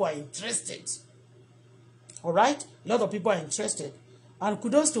lot of people are interested. All right? A lot of people are interested. And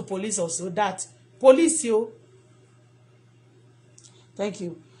kudos to police also that police thank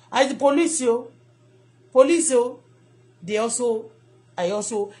you. As the police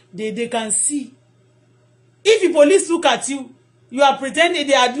they can see. If the police look at you, you are pretending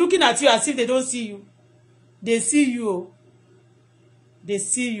they are looking at you as if they don't see you. They see you. They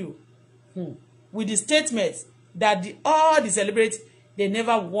see you. With the statement that all the celebrities, they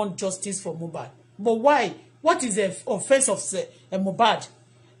never want justice for Mohbad. But why? What is the offense of Mohbad?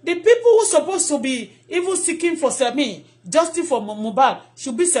 The people who supposed to be even seeking for justice for Mohbad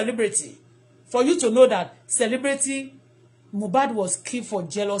should be celebrity. For you to know that celebrity Mohbad was killed for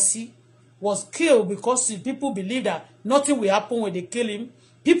jealousy, was killed because people believe that nothing will happen when they kill him.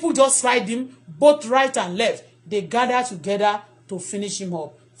 People just fight him both right and left. They gather together to finish him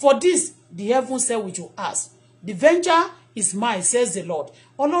up. For this, the heaven said we should ask. The vengeance is mine, says the Lord.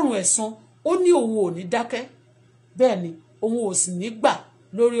 Ọlọ́run ẹ̀san, ó ní òun ò ní dákẹ́. Bẹ́ẹ̀ ni, òun ò sì ní gbà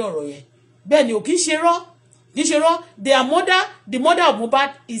lórí ọ̀rọ̀ yẹn. Bẹ́ẹ̀ ni, ò kì í ṣe rọ́. Kì í ṣe rọ́. The mother of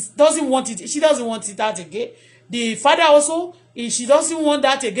Mohbad doesn't want it. She doesn't want it out again. The father also, she doesn't want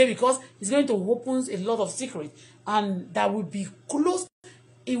that again because it's going to open a lot of secrets. And that will be close.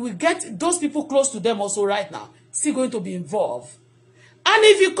 It will get those people close to them also right now. Still going to be involved. And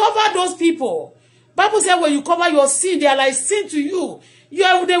if you cover those people, Bible said when you cover your sin, they are like sin to you.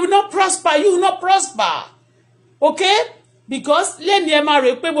 They will not prosper. You will not prosper. Okay? Because lẹ́ni ẹ máa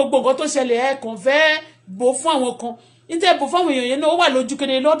rè pé gbogbo nǹkan tó ṣẹlẹ̀ ẹ kàn fẹ́ bò fún àwọn kan. Níta bò fún àwọn èèyàn yẹn náà ó wà lójú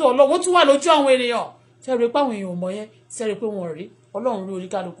kedere lọ́dọ̀ Ọlọ́run. Ó tún wà lójú àwọn ènìyàn. Ṣé rè pé àwọn èèyàn mọ̀ yẹn? Ṣé rè pé wọ́n rí? Ọlọ́run rí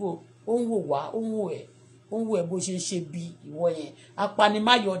oníkálukú o. Ó ń wò wá, ó ń wò ẹ́. Ó ń wò ẹ́ bó ṣe ń ṣe bí ìwọ yẹn.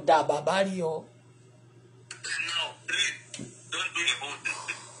 Apanimáyọ̀ dà bàbá rí ọ. Don't do the whole thing.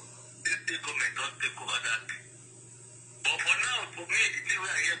 This state government don't take over that thing. But for now, for me, the thing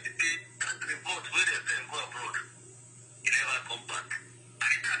where I hear today, that report where they say go abroad, it never come back.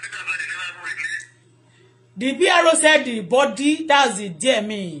 And it has they never release. The PRO said the body, that's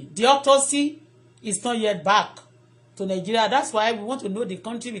the autopsy is not yet back to Nigeria. That's why we want to know the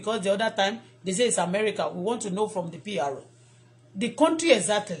country, because the other time they say it's America. We want to know from the PRO. The country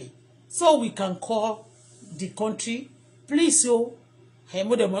exactly. So we can call the country. Please, mo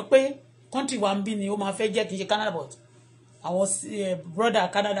de mọ̀ pé country wa ń bí ni ó máa fẹ́ jẹ́ kì í ṣe Canada, but our brother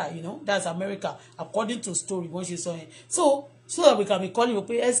Canada, that's America, according to story wọ́n ṣe sọ yẹn. So that we can be calling you,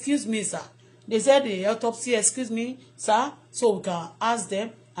 excuse me, sir. They said the autopsy, excuse me, sir. So we can ask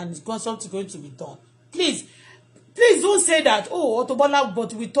them, and something going to be done. Please don't say that, Auto-Bola,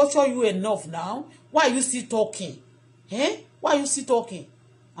 but we torture you enough now. Why are you still talking? Why are you still talking?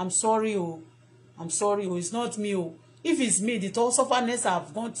 I'm sorry, it's not me, If it's me, the sufferness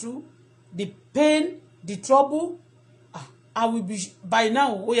I've gone through, the pain, the trouble, I will be, by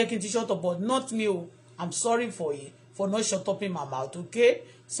now, you can shut up, but not me, I'm sorry for not shut up in my mouth, okay?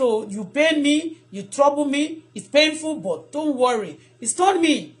 So, you pain me, you trouble me, it's painful, but don't worry. It's not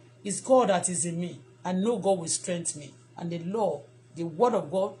me, it's God that is in me. I know God will strengthen me. And the law, the word of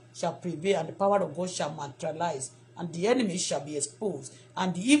God shall prevail, and the power of God shall materialize, and the enemy shall be exposed,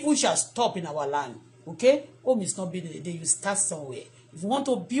 and the evil shall stop in our land. Okay? Home is not being the day. You start somewhere. If you want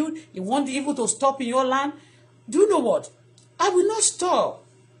to build, you want the evil to stop in your land, do you know what? I will not stop.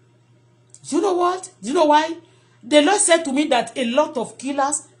 Do you know what? Do you know why? The Lord said to me that a lot of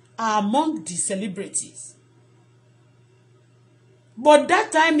killers are among the celebrities. But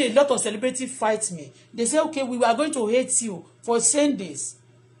that time, a lot of celebrities fight me. They say, okay, we are going to hate you for saying this.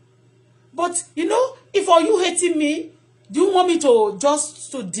 But, you know, if are you hating me, do you want me to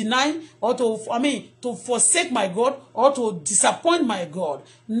just to deny or to forsake my God or to disappoint my God?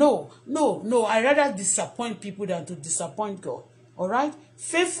 No. I rather disappoint people than to disappoint God. All right?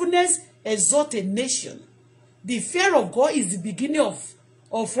 Faithfulness exalts a nation. The fear of God is the beginning of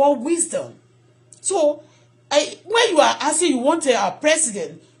all wisdom. So, when you are asking, you want a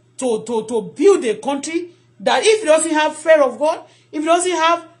president to build a country that if he doesn't have fear of God, if he doesn't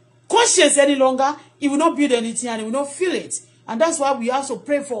have conscience any longer, he will not build anything and he will not feel it. And that's why we have to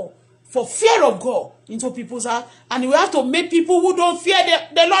pray for fear of God into people's heart. And we have to make people who don't fear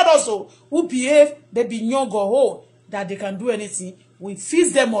the Lord also, who behave, they be young or old, that they can do anything. We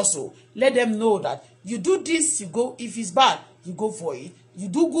feed them also. Let them know that you do this, you go. If it's bad, you go for it. You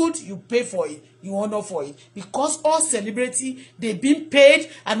do good, you pay for it. You honor for it. Because all celebrity, they've been paid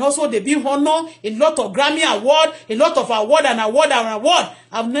and also they've been honored. A lot of Grammy award, a lot of award and award and award.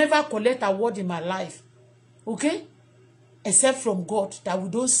 I've never collected award in my life. Okay? Except from God that we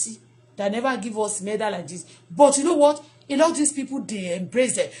don't see. That never give us medal like this. But you know what? A lot of these people, they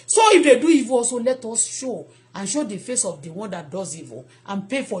embrace it. So if they do evil also, let us show and show the face of the one that does evil and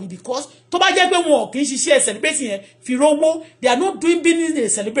pay for it, because tó bá jẹ́ pé wọn kì í ṣiṣẹ́ celebrating yẹn fi rówó, they are not doing business in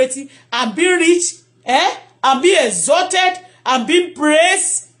celebrating and being rich, and being exalted and being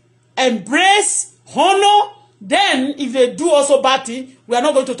praised, embraced, honor. Then if they do also bad thing, we are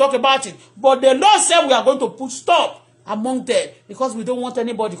not going to talk about it. But the Lord said we are going to put stop among them, because we don't want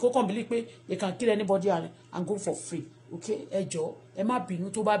anybody who can believe pé they can kill anybody and go for free. Okay, ẹ jọ̀ọ́, ẹ má bínú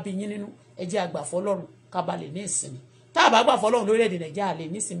tó bá bí yín nínú, ẹ jẹ́ àgbà fọ́lọ́run ká ba lè ní ìsinmi. Tá bá gbà fọ́lọ́run lórílẹ̀-èdè Nàìjíríà lè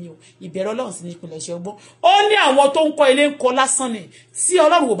ní ìsinmi o. Ìbẹ̀rù Ọlọ́run sì ni ìpìlẹ̀ṣẹ̀ ọgbọ́n. Ó ní àwọn tó ń kọ́ ilé ń kọ́ lásán ni tí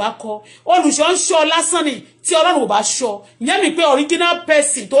Ọlọ́run ò bá kọ́. Olùṣọ́ ń ṣọ́ lásán ni tí Ọlọ́run ò bá ṣọ́. Ìyẹn mi pé original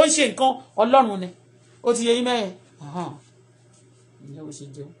person tó ń ṣe nǹkan Ọlọ́run ni. Ó ti yé yín mẹ́rin. Ìyẹn ò ṣe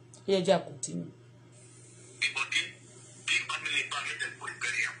jẹun. Ó yẹ jẹ́ àkùtì.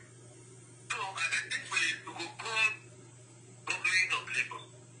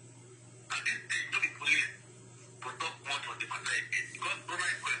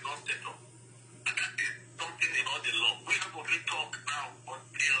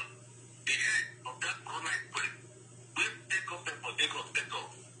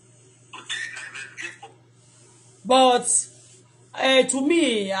 But to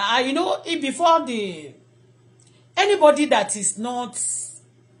me, you know, before anybody that is not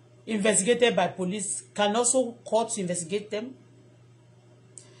investigated by police can also court investigate them.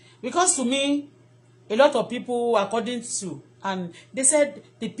 Because to me, a lot of people, according to, and they said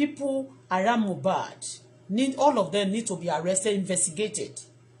the people around Mohbad, all of them need to be arrested, investigated.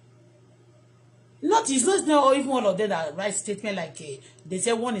 It's not even all of them that write statement like they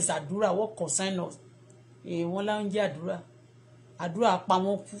say one is Adura, what concern us. Wọ́n lá ń jẹ́ àdúrà pa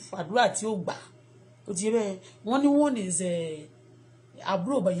wọ́n kú, àdúrà tí ó gbà. Ó ti bẹ́ẹ̀, wọ́n ní one is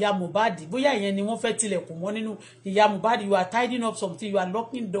àbúrò ìyá Mohbad, bóyá ìyẹn ni wọ́n fẹ́ tilẹ̀kùn mọ́ nínú ìyá Mohbad. You are tidying up something, you are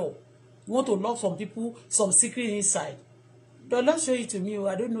locking door. You want to lock some people, some secret inside. Don't show it to me.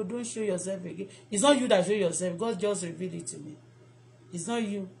 I don't know. Don't show yourself again. It's not you that show yourself. God just revealed it to me. It's not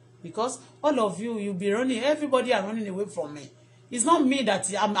you. Because all of you, you'll be running. Everybody are running away from me. It's not me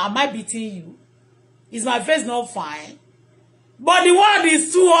that am I beating you. Is my face not fine? But the world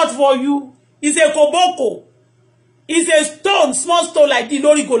is too hot for you. It's a koboko. It's a stone, small stone like the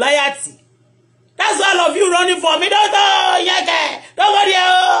Lori Goliath. That's all of you running for me. Don't go, yeke. Don't go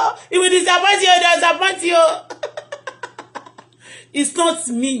there. It will disappoint you. It's not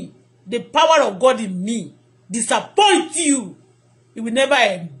me. The power of God in me disappoint you. It will never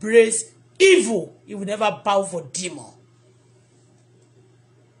embrace evil. It will never bow for demon.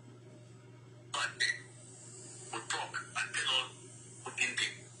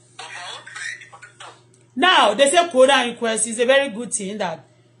 Now, they say corona inquest is a very good thing that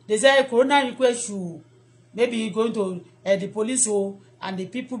they say corona inquest should maybe going to the police and the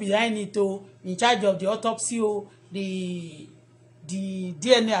people behind it in charge of the autopsy the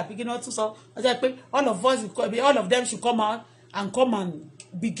DNA are beginning to so all of us, all of them should come out and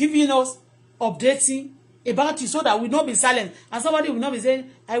be giving us updating about it so that we not be silent and somebody will not be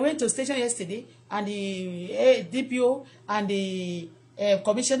saying I went to station yesterday and the DPO and the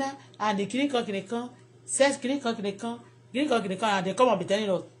commissioner and the clinical says clinical and they come and be telling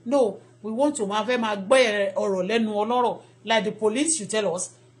us no, we want to have them gbọ́ ọ̀rọ̀ lẹ́nu Ọlọ́rọ̀ Like the police should tell us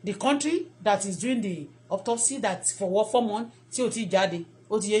the country that is doing the autopsy that for 4 months tí ó ti jáde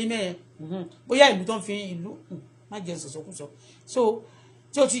ó ti yé yín mẹ́yẹn bóyá ìlú tó ń fi ìlú má jẹ́ sọ̀sọ̀kúsọ so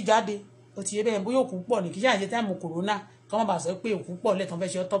tí ó ti jáde ó ti yé bẹ́ẹ̀ bóyá òkú pọ̀ ní kí ṣáà ṣe táìmù corona kí wọ́n bá sọ pé òkú pọ̀ lẹ́tàn fẹ́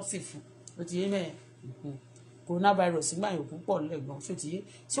ṣe autopsy fún ó ti yé mẹ́yẹn coronavirus nígbà yẹn òkú pọ̀ lẹ́gbọ̀n so ti yé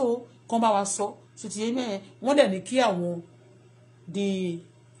so kí wọ́n bá wa sọ so ti yé mẹ́yẹn wọ́n dẹ̀ ní kí àwọn the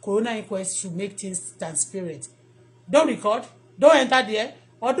corona inquest should make things transparent. Don't record, don't enter there.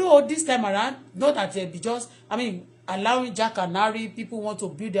 Although this time around, not that they be just, allowing Jack and Harry, people want to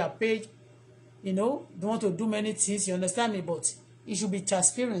build their page, they want to do many things, you understand me? But it should be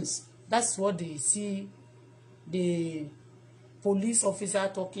transparent. That's what they see the police officer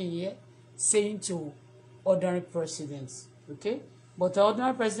talking here, saying to ordinary presidents, okay? But the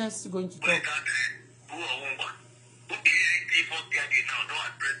ordinary president is going to talk.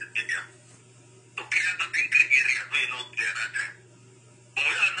 But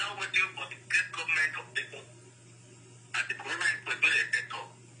we are now waiting for the state government of the and the corona is going to tell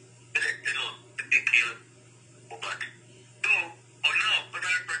us to take care of that. So, for now,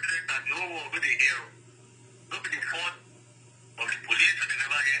 federal president and the whole world will be here. Don't be the fault of the police and they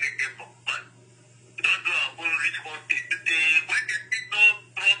never hear anything from us. We don't do our own rich country. When they see no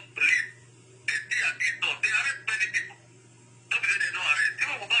strong police, they see at least they arrest many people. Don't be they don't arrest.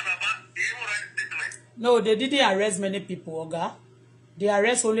 Even Obama, they even write statement. No, they didn't arrest many people, Oga. They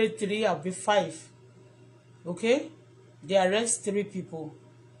arrest only 3 or 5. Okay? They arrest 3 people.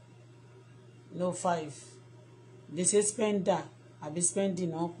 No 5. They say spender. I'll be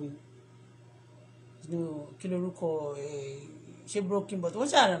spending on queen. No, Kiloruko, she broken, but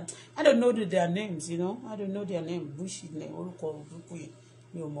what's that? I don't know their names, I don't know their name. Bullshit name. Oruko,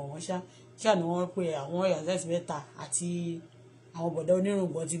 you know, Sha no one pay. I want that's better. Ati, I want but only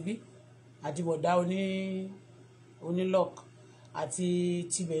room, but it be. Ati but only lock. Àti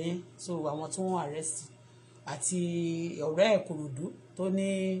tibẹ̀yẹn so àwọn tí wọ́n arrest àti ọ̀rẹ́ Ìkòròdú tó ní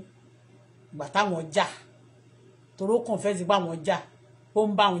ìgbà táwọn jà toró confess pé àwọn jà ó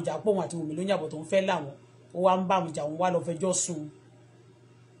ń bá àwọn jà pọ̀ wọn àti Wùmí ló ń yàbọ̀ tó ń fẹ́ láwọn ó wá ń bá àwọn jà wọn wá lọ fẹjọ́ sùn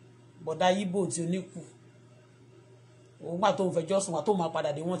bọ̀dá Yíbò tí ó níkù òun gbà tó ń fẹjọ́ sùn wà tó máa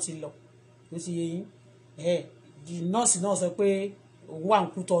padà dé wọ́n ti lọ ó ti yé yín nọ́ọ̀sì náà sọ pé òun wà ń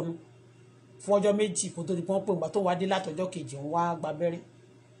kú tọ́nu fún ọjọ́ méjì kó tó di pọ́n pé ìgbà tó wá dé látọjọ́ kejì òun wá gba abẹ́rẹ́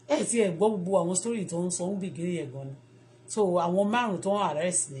tí ẹ̀ gbọ́ gbogbo àwọn story tó ń sọ ń bìgírí ẹ̀ gan ni so àwọn 5 tó ń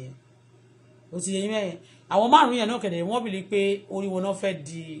arrest nìyẹn ó ti yẹ yín mẹ́yẹn àwọn 5 yẹn náà kẹ̀dẹ̀ wọ́n bìlí pé orí wọn náà fẹ́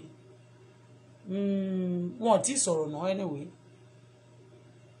di wọn ò tí ì sọ̀rọ̀ náà anyway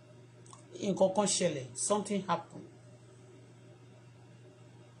nǹkan kan ṣẹlẹ̀ something happened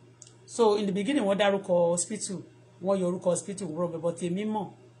so in the beginning wọ́n dárúkọ hospital wọ́n yọ orúkọ hospital wúrọ̀ bẹ́ẹ̀ bọ́ tèmi mọ̀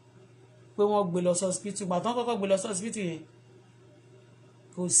pé wọ́n gbé lọ sí hospital gbà tán kọ́kọ́ gbé lọ sí hospital yẹn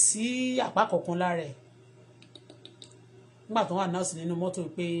kò sí àpá kankan lára ẹ̀ nígbà tó wà náà sí nínú mọ́tò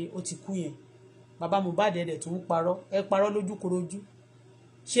pé ó ti kú yẹn bàbá Mohbad ẹ̀dẹ̀ tó ń parọ́ ẹ parọ́ lójúkorojú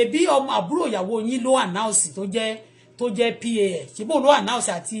ṣebí ọmọ àbúrò ìyàwó yín ló announce tó jẹ́ PA ẹ̀ ṣebí òun ló announce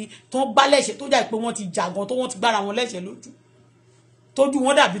àti tó ń gbá lẹ́sẹ̀ tó jà pé wọ́n ti jà gan tó wọ́n ti gbára wọn lẹ́sẹ̀ lójú tójú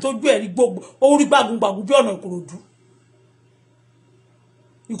wọn dàbí tójú ẹ̀rí gbogbo ó rí gbàgùngbàgùn bí ọ̀nà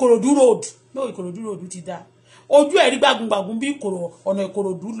Ìkòròdú road no Ìkòròdú road ti dá ojú ẹ̀rí gbàgùngbàgùn bí ọ̀nà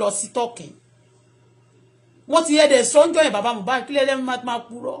Ìkòròdú lọ sí tọ́kì wọ́n ti ẹ̀dẹ̀ sọ́njọ́ yẹn bàbá Mohbad kílẹ̀ lẹ́nu máa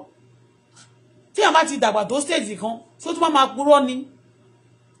purọ́ tí àwọn bá ti dàgbà tó stage kan tó tún máa purọ́ ni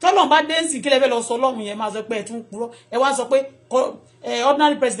tọ́lọ̀ bá dé sí kílẹ̀ fẹ́ lọ sọ lọ́hùn yẹn máa sọ pé ẹ̀ tún purọ́ ẹ wá sọ pé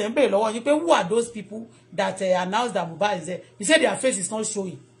ordinary president bèrè lọ́wọ́ yín pé who are those people that announced that Mohbad is there he said their face is not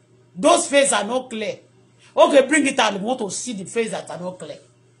showing those faces are not clear okay bring it out we want to see the face that are not clear.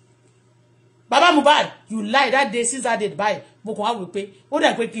 Baba Mohbad, you lie that day since that day báyìí mo kàn wá wí pé ó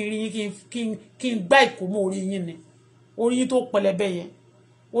dà pé kí n rí yín kí n gbá ìkó mọ́ orí yín ni orí yín tó pẹlẹbẹ yẹn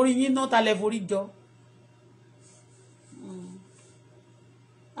orí yín náà ta lẹ forí jọ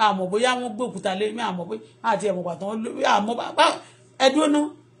àmọ́ bóyá wọ́n gbé òkúta lé mi àmọ́ pé àti ẹ̀mọ̀ pàtó àmọ́ bá ẹdúró náà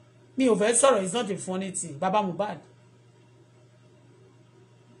mi ò fẹ́ sọ̀rọ̀ it's not a funny thing Baba Mohbad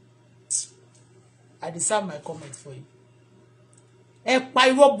I deserve my comment for you ẹ pa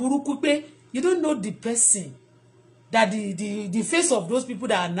irọ́ burúkú pé you don't know the person that the face of those people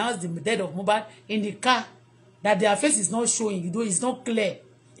that announced the death of Mohbad in the car that their face is not showing it's not clear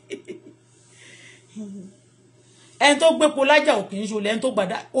ẹni tó gbé polájà ò kì í ṣe olè ẹni tó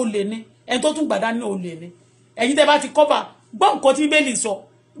gbàdá olè ní ẹni tó tún gbàdá ní olè ní ẹ̀yin tẹ́ bá ti cover gbọ́ nǹkan tí bẹ́ẹ̀lì sọ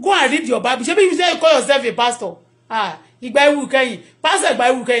go and read your Bible ṣé bí you say call yourself a pastor ìgbà ewu kẹyìn pastor ìgbà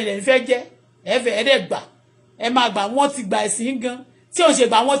ewu kẹyìn lẹ́yìn fẹ́ jẹ́ ẹ̀fẹ̀ ẹ̀dẹ̀ gbà ẹ máa gbà wọ́n ti gbà ẹ̀sìn gan tí òun ṣe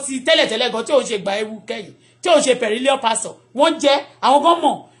gbà wọ́n ti tẹ́lẹ̀tẹ́lẹ̀ gan tí òun ṣe gbà ewu kẹyìn tí ò ṣe perilous pastor wọ́n jẹ́ àwọn kan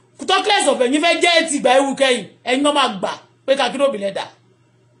mọ̀ talkless of ẹ̀yin fẹ́ jẹ́ ti ìgbà ewu kẹ́yìn ẹ̀yin kan máa gbà pé kakiri òbílẹ̀ dà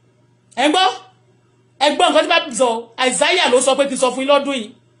ẹgbọ́n nǹkan tí bá sọ Isaiah ló sọ pé kí n sọ fún yín lọ́dún yìí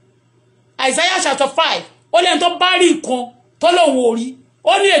Isaiah chapter 5 ó lẹ́ni tó bá rí nǹkan tó lòun ò rí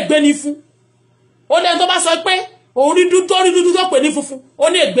ó ní ègbé ní fún ó lẹ́ni tó bá sọ pé òun rí dúdú tó pè ní funfun ó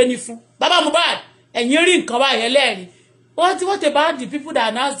ní ègbé ní fún bàbá Mohbad ẹ̀yin rí nǹkan báyẹn lẹ́ẹ̀rí what about the people that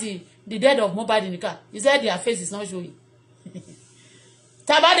announced the death of Mohbad in the car he said their face is not showing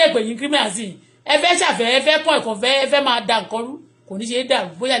tabade pè yín criminal sí ẹ fẹ́ ṣàfẹ́ ẹ fẹ́ kọ́ ẹ̀kọ́ ẹ fẹ́ máa da nǹkan rú kò ní ṣe é dàrú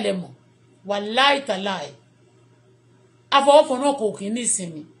bóyá lẹ mọ̀ wàláì tàláì afọwọ́fọ náà kò kí ní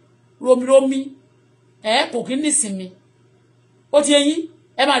ìsinmi romiromi kò kí ní ìsinmi ó ti yẹn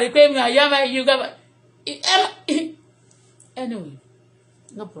ẹ máa rí pé mi àyà máa yí gbà anyway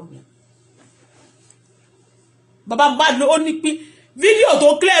no problem bàbá Mohbad ló ní pín fídíò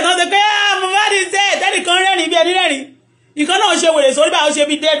tó clear náà ṣe pé Mohbad ṣe tẹ́nìkan rẹ́rìn bí ẹni rẹ́rìn ìkan náà ṣe wèrè sórí báyìí ó ṣe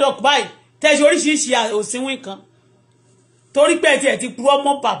bí dead dog báyìí tẹ́ṣe oríṣiríṣi òsínwín kan torí pé ẹ̀ ti purọ́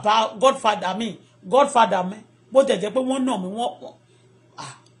mọ́ bàbá godfather mi bó tẹ̀ jẹ́ pé wọ́n nà mí wọ́n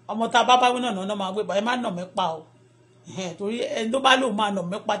ọmọ tá a bá wí náà máa gbé báyìí má nà mí pa o torí ẹni tó bá lóun máa nà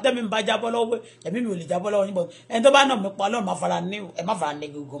mí pa tẹ́mi bá jábọ́ lọ́wọ́ ẹ̀mí mi ò lè jábọ́ lọ́wọ́ yín bọ̀ ẹni tó bá nà mí pa lọ́run máa fara ní ẹ̀ má fara ní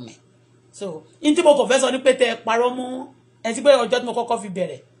gbogbo mi so in tí mo kò fẹ́ sọ ní pé tẹ parọ́ mọ́ ẹ ti pé ọjọ́ tí mo kọ́kọ́ fi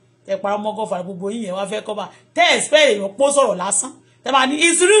bẹ̀rẹ̀ tẹ parọ́ mọ́ gọ́fà gbogbo yín yẹn wá fẹ́ kọ́ bá tẹ́ ẹ̀sìpẹ́ èèyàn pọ́ sọ̀rọ̀ lásán tẹ́ máa ní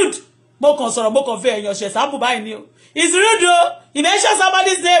it's rude mo kàn sọ̀rọ̀ mo kàn fẹ́ èèyàn ṣẹ̀ sáàbù báyìí ni o it's rude o you mention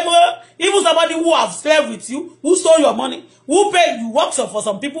somebody's name o even somebody who have slept with you who stole your money who pay you work for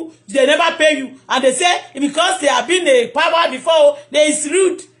some people they never pay you and they say because they have been a power before they is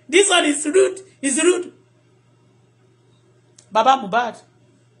rude this one is rude Baba Mohbad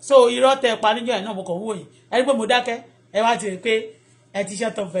so irọ́ tẹ pa níjọ́ ẹ̀ náà mo kàn wò yìí ẹni pé mo dákẹ́ ẹ wá ti rí pé ẹ ti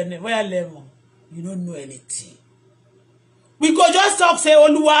ṣẹ́tọ̀ fẹ́ni bóyá lẹ́mọ̀ you don't know anything we go just talk say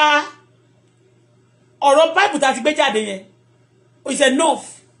Olúwa ọ̀rọ̀ Bible tá ti gbé jáde yẹn is enough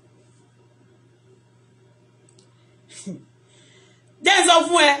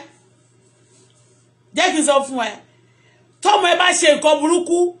jẹ́ kí n sọ fún ẹ tọ́mọ ẹ bá ṣe nǹkan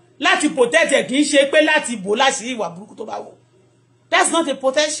burúkú láti protect ẹ kì í ṣe pé láti bò láti ìwà burúkú tó bá wọ̀. That's not a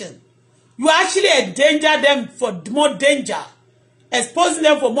protection. You actually endanger them for more danger. Exposing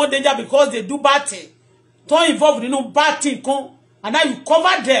them for more danger because they do bad thing. Don't involve in no bad thing. And now you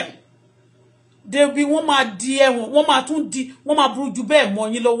cover them. They'll be one ma di one ma tún di one ma burú jù bẹ́ẹ̀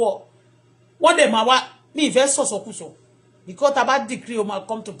mọ́ yín lọ́wọ́. One day ma wá mi ìfẹ́ sọ̀sọ̀kúsọ. Because about decree o ma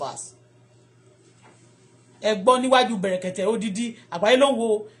come to pass. Ẹ̀gbọ́n níwájú bẹ̀rẹ̀kẹ̀tẹ̀ odidi àgbáyé ló ń wo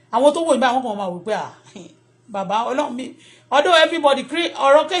àwọn tó wò níbẹ̀ àwọn kan máa wò pé bàbá Ọlọ́run mi although everybody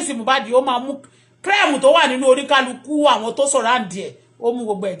ọ̀rọ̀ kéèsì Mohbad ó máa mú crime tó wà nínú oríkálukú àwọn tó surround ẹ̀ ó mú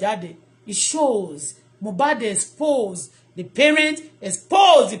gbogbo ẹ̀ jáde it shows Mohbad expose the parents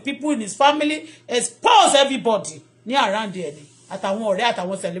expose the people in his family expose everybody ní around ẹ̀ ni àtàwọn ọ̀rẹ́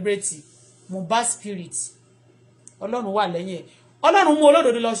àtàwọn celebrity Mohbad spirit Ọlọ́run wà lẹ́yìn ẹ̀ Ọlọ́run mú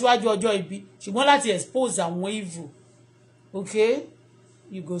olódodo lọ síwájú ọjọ́ ibi ṣùgbọ́n láti expose àwọn evil okay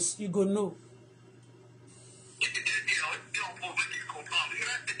you go know.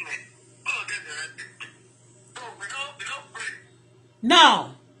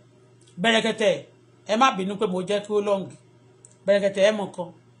 Now bẹ̀rẹ̀kẹ̀tẹ̀ ẹ má bínú pé mo jẹ́ kí ó long bẹ̀rẹ̀kẹ̀tẹ̀ ẹ mọ̀ kan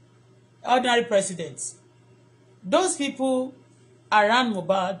ordinary president those people around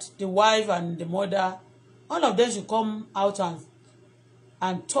Mohbad the wife and the mother all of them should come out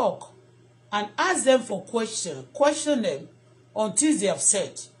and talk and ask them for question them on things they have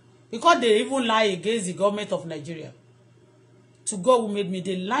said because they even lie against the government of Nigeria. To God who made me,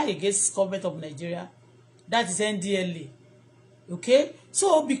 they lie against the government of Nigeria. That is NDLA. Okay?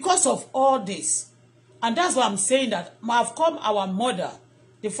 So because of all this, and that's why I'm saying that I've come our mother,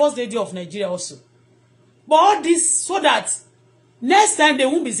 the first lady of Nigeria also. But all this so that next time they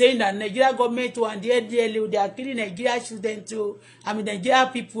won't be saying that Nigeria government and the NDLA, they are killing Nigeria children too. I mean Nigeria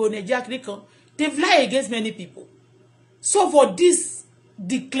people, Nigeria critical. They've lied against many people. So for this,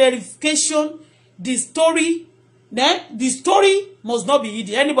 the clarification, the story, then the story must not be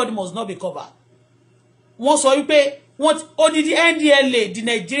hidden. Anybody must not be covered. Wọ́n sọ wípé wọ́n the NDLA, the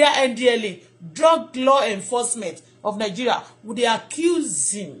Nigeria NDLA, Drug Law Enforcement of Nigeria, would they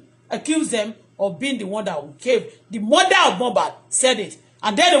accuse them of being the one that gave the mother of Mohbad said it,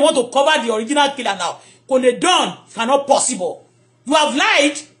 and then they want to cover the original killer now. Kò lè done, cannot possible. You have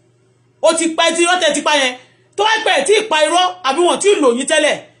lied. Ó ti pa ti rote ti pa yẹn. Tó wá pé tí pa irọ́ àbí wọ́n ti lò yín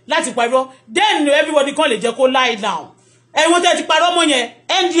tẹ́lẹ̀ láti pa irọ́. Then everybody kan lè jẹ́ kó lie down. Wọ́n tẹ́ ti pa irọ́ mọ́ yẹn.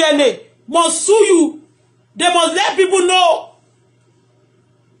 NDLA must sue you. They must let people know.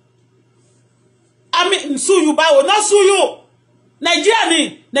 I mean, sue you, but will not sue you.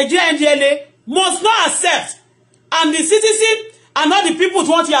 Nigeria NDLA must not accept. And the citizen and all the people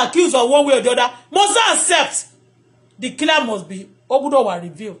who want to accuse of one way or the other must not accept. The killer must be Ogudowa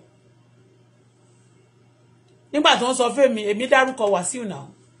revealed. Nígbà tí wọ́n sọ fún mi, èmi dárúkọ Wàsíù now.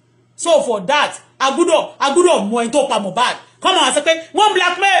 So for that, agudo mọ ẹni tó pa Mohbad. Come on, say pé one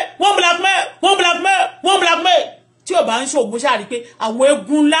blackmail. Tí ó bá ń ṣò mo ṣá rí pé àwọn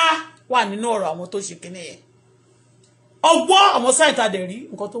egun ńlá wà nínú ọ̀rọ̀ àwọn tó ṣe kíní yẹn. Ọwọ́ àwọn sáìn ta dẹ̀ rí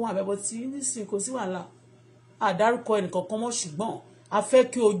nǹkan tó wà bẹ́bọ̀ tí nísìnyí kò sí wàhálà. A dárúkọ ẹnìkan kan mọ́ ṣùgbọ́n a fẹ́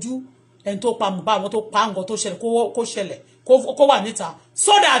kí ojú ẹni tó pa Mohbad àwọn tó pa nǹkan tó ṣẹlẹ̀ kó ṣẹlẹ̀ kó wà níta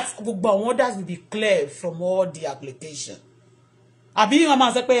so that gbogbo àwọn others will be clear from all the application. Àbí wọn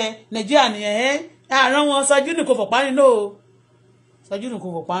máa sọ pé Nàìjíríà ni àrán wọn sọjú nìkan fọ̀párìn náà sọjú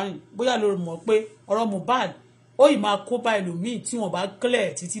nìkan fọ̀párìn bóyá ló mọ̀ pé ọ̀rọ̀ Mohbad ó ì máa kó bá ẹlòmíì tí wọ́n bá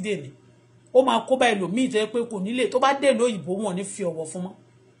clear títí dé ni ó máa kó bá ẹlòmíì tó yẹ pé kò nílé tó bá dé lóyìnbó wọn ní fi ọ̀wọ̀ fún mọ́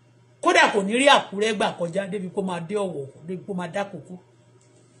kódà kò ní rí Àkúrẹ́ gbà kọjá débi kó máa dé ọ̀wọ̀ débi kó máa dá kókó.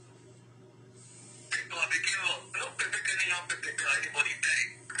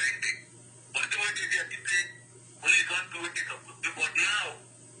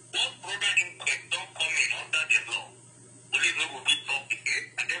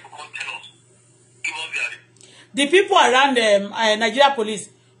 The people around Nigeria police,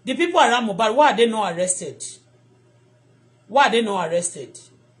 the people around Mohbad, why are they not arrested? Why are they not arrested?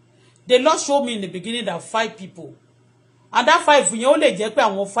 The Lord showed me in the beginning that 5 people. And that 5, you only get pé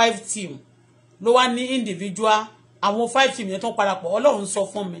àwọn 5 team. Ló wà ní individual, àwọn 5 team yẹn tó parapọ̀. Ọlọ́run sọ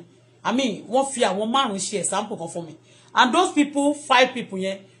fún mi. I mean, wọ́n fi àwọn 5 ṣe example kan fún mi. And those people, 5 people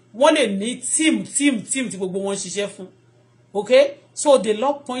yẹn, wọ́n lè ní team tí gbogbo wọn ṣiṣẹ́ fún. Okay? So the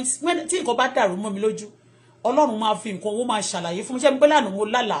Lord points, when tí nǹkan bá dàrú mọ́ mi lójú, Ọlọ́run máa fi nǹkan wọ́n máa ṣàlàyé fún mi. Ṣé mi pé lánàá mo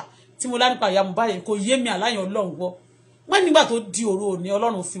lálàá tí mo lá nípa ìyá Mohbad kò yé mi àláyàn Ọlọ́run gbọ́. Wọ́n nígbà tó di òru òní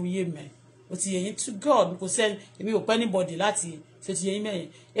Ọlọ́run fi yé mi. Ó ti yé yín to God kò sẹ́ èmi ò pẹ́ anybody láti ṣe ti yé yín mẹ́yìn.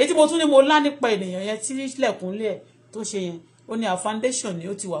 Èyí tí mo tún ní mo lá nípa ènìyàn yẹn tí lẹ̀kúnlẹ̀ tó ṣe yẹn ó ní a foundation ni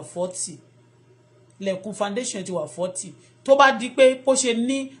ó ti wà 40. Lẹ̀kún foundation ti wà 40. Tó bá di pé bó ṣe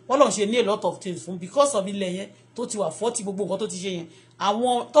ní Ọlọ́run ṣe ní a lot of things fún because of ilẹ̀ yẹn tó ti wà 40 gbogbo nǹkan tó ti ṣe yẹn.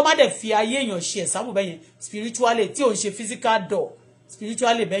 Àwọn tó bá dẹ̀ fi ayé èèyàn ṣe example bẹ́yẹn spiritually tí ò ń ṣe physical door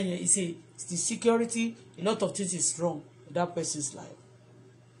spiritually bẹ́yẹn is the security a lot of things is wrong with that person's life.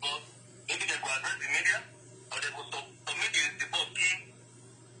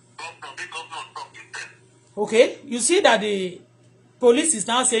 Okay, you see that the police is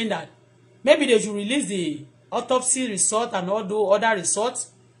now saying that maybe they should release the autopsy result and all those other results,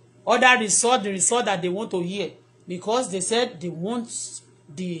 the result that they want to hear, because they said they want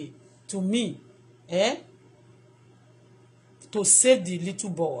to save the little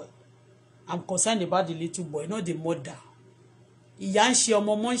boy. I'm concerned about the little boy, not the mother. Ìyá ń ṣe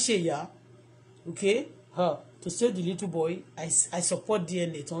ọmọ ń ṣe ìyá. Okay, to save the little boy, I support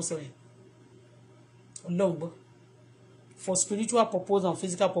DNA also. Long for spiritual purpose and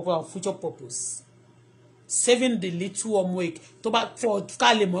physical purpose and future purpose. Saving the little ọmọ tó bá for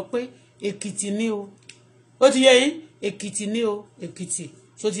ká lè mọ̀ pé Èkìtì ni o. Ó ti yé yín? Èkìtì ni o, Èkìtì.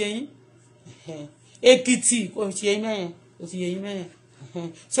 Ṣó ti yé yín? Èkìtì ó ti yé yín mẹ́yẹn. Ó ti yé yín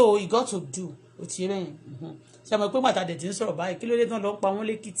mẹ́yẹn. So you got to do. Ó ti yé mẹ́yẹn. Ṣé mọ̀ pé màtá dẹ̀ ti ń sọ̀rọ̀ báyìí kí ló dé tán lọ ń pa wọ́n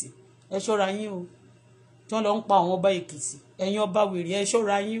lÉkìtì? Ẹ ṣọ́ra yín o. Tí wọ́n lọ ń pa àwọn ọba Èkìtì. Ẹ̀yin ọba wèrè ẹ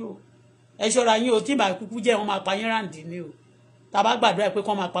ṣọ́ra yín o. Ẹ ṣọ́ra yín o tí ìbá kúkú jẹ́ wọ́n máa pa yín ráǹdì ni o. Tá bá gbàdúrà pé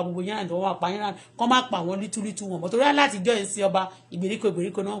kán máa pa gbogbo yín ráǹdì wọ́n máa pa yín ráǹdì kán máa pa àwọn lítúlítú wọn. Mọ̀tò rẹ̀ láti jọ ìsìn ọba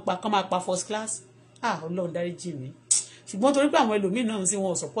ìgbèríko náà ń pa kán máa pa first class. Ọlọ́run dáríjì mi. Ṣùgbọ́n torí pé àwọn ẹlòmíì náà ń sí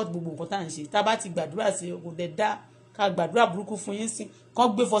wọn support gbogbo nǹkan tá à ń ṣe. Tá bá ti gbàdúrà sí kò dẹ̀ dá ká gbàdúrà burúkú fún yín sí. Kán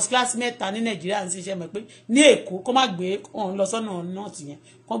gbé first class 3 ní Nàìjíríà ń ṣiṣẹ́ mọ̀ pé ní Èkó kán má gbé ọ̀hún lọ sọ́nà náà tìyẹn.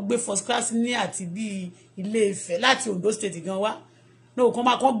 Kán gbé first class ní àti bí Ilé Ifẹ̀ láti Ondo State gan wá. No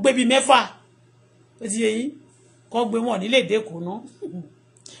kán gbé bí 6. Ó ti yé yín kán gbé wọn nílé ìdẹ́kù ná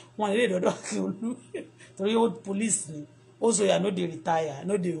wọn nílé ìdọ́dọ̀ kí olú torí old police ni also ya no dey retire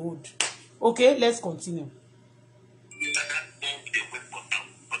no dey old. Okay, let's continue.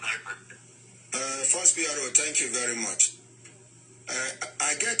 First PRO, thank you very much.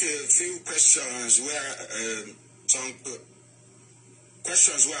 I get a few questions where some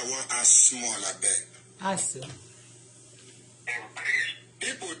questions where I want to ask small a bit. Ask them.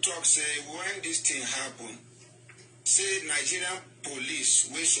 People talk say when this thing happen, say Nigerian police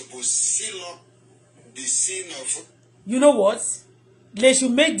we supposed seal up the scene of. You know what? They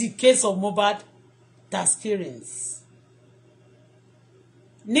should make the case of Mohbad transparent.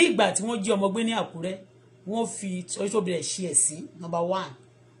 Ní ìgbà tí wọ́n jí ọmọ gbé ní Àkúrẹ́, wọ́n fi tó bẹ̀rẹ̀ ṣe ẹ̀sìn number 1.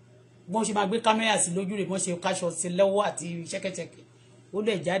 bọ́n ṣe máa gbé kámẹ́rà sí lójú rẹ̀ bọ́n ṣe káṣọ sí lọ́wọ́ àti ṣẹ́kẹ́ṣẹkẹ̀ ó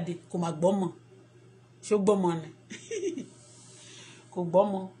lè jáde kó máa gbọ́mọ ṣó gbọ́mọ ni kò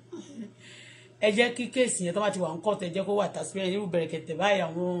gbọ́mọ ẹ jẹ́ kí kéèsì yẹn tó bá ti wà ń kọ́ tẹ jẹ́ kó wà tàṣípẹ́ irú Bẹ̀rẹ̀kẹ̀tẹ̀ báyìí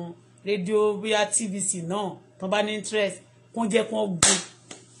àwọn rédíò bíyà TVC náà tó bá ní interest kó jẹ́ kó gbé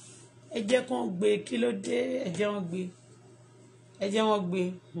ẹ jẹ́ kó gbé kí ló dé ẹ jẹ́ wọ́n gbé ẹ jẹ́ wọ́n gbé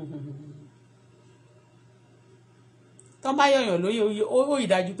tó bá yọ̀yàn lóye ó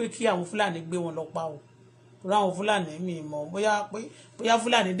ìdájú pé kí àwọn Fúlàní gbé wọn lọ pa o torí àwọn Fúlàní mi mọ̀ bóyá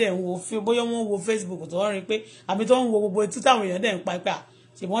Fúlàní dẹ̀ ń wo bóyá wọ́n ń wo Facebook tó ń rí pé àbí tó ń wo gbogbo etí táwọn èèyàn dẹ̀ ń pa pé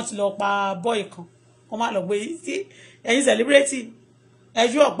ṣe wọ́n ti lọ pa bọ́ì kan wọ́n má lọ gbé sí ẹ̀yin celebrity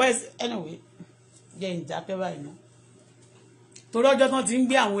ẹ̀jú ọ̀pẹ́ anyway jẹ́ ìdákẹ́ báyìí náà torí ọjọ́ tán ti ń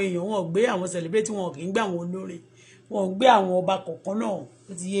gbé àwọn èèyàn wọn ò gbé àwọn celebrity wọn kì í gbé àwọn olórí wọn ò gbé àwọn ọba kọ̀ọ̀kan náà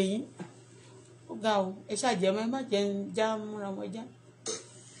ó ti yé yín ó ga o ẹ ṣàjẹmọ ẹ má jẹ ń já múra wọn já.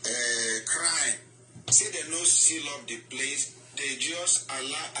 Crime say they no seal up the place they just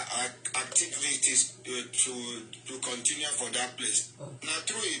allow activities to continue for that place. Na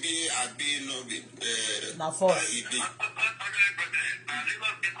true e be abi no be. Na false. I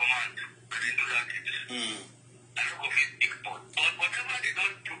don't go fit big pot. But whatever they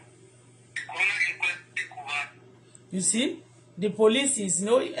don't do, the corner inquest take over. You see, the police is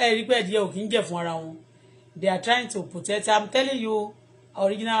no required here ò kì í jẹ́ fún ara wọn. They are trying to protect. I'm telling you,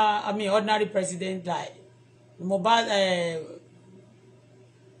 ordinary president like Mohbad,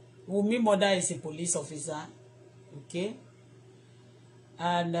 Wunmi mother is a police officer, okay,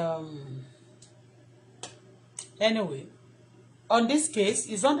 and anyway, on this case,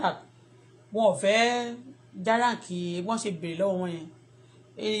 it's not that wọ́n fẹ́ dára kí wọ́n ṣe béèrè lọ́wọ́ wọn yẹn.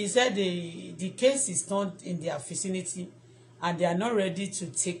 He said the case is not in their vicinity and they are not ready to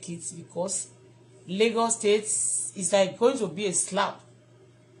take it because Lagos State is like going to be a slap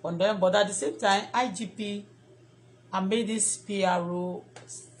on them. But at the same time, IGP and made this PRO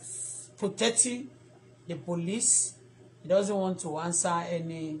protecting the police. He doesn't want to answer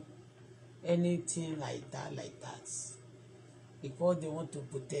anything like that because they want to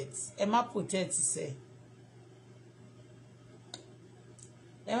protect. Emma protect say.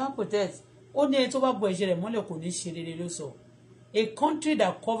 Emma protect. Only to ba bo ẹ̀ṣẹ̀ rẹ̀ mọ́lẹ̀ kò ní ṣe rere ló sọ. A country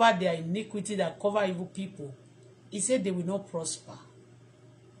that cover their iniquity, that cover evil people, he said they will not prosper.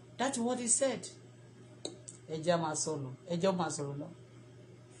 That's what he said. Ẹja máa sọ̀rọ̀. Ẹjọ́ máa sọ̀rọ̀ lọ.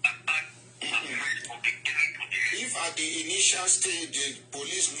 If at the initial stage the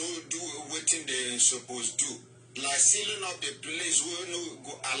police no do wetin they suppose do, like sealing up the place, we no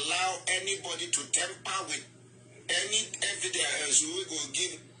go allow anybody to tamper with any evidence we go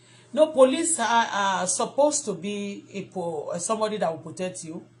give. No, police are supposed to be somebody that will protect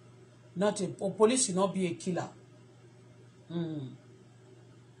you. Police should not be a killer.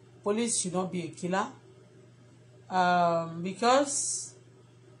 Police should not be a killer. Because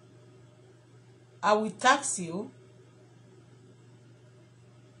I will tax you.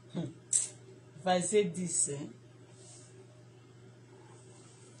 If I say this,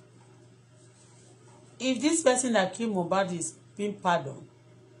 if this person that killed Mohbad is being pardoned,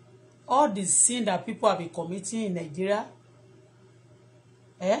 all the sin that people have been committing in Nigeria,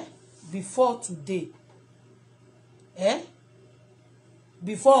 before today,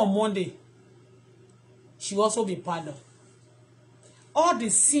 before on Monday, she will also be pardoned. All the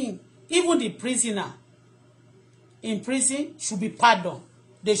sin, even the prisoner in prison should be pardoned.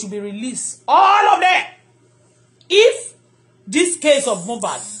 They should be released. All of them. If this case of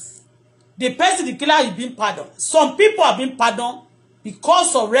Mohbad, the person, the killer, is being pardoned. Some people have been pardoned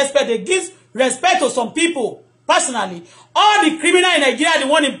because of respect. They give respect to some people personally. All the criminals in Nigeria, the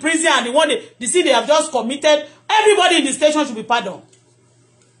one in prison and the one the sin they have just committed, everybody in the station should be pardoned.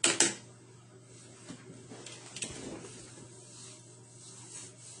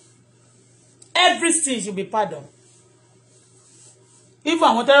 Every sin should be pardoned. If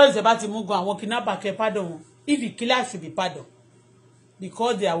àwọn terrorists about to move on, àwọn kidnapper can pardon. If the killer should be pardoned.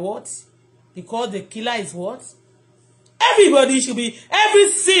 Because they are what? Because the killer is what? Everybody should be, every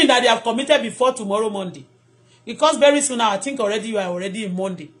sin that they have committed before tomorrow Monday. Because very soon now, I think already you are already in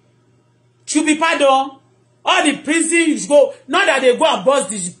Monday. Should be pardoned. All the prisons go, not that they go and bust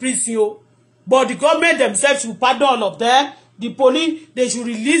the prison, but the government themselves should pardon all of them. The police, they should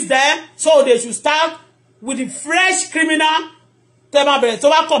release them, so they should start with the fresh criminal. Tẹ́bà bẹ̀rẹ̀ tó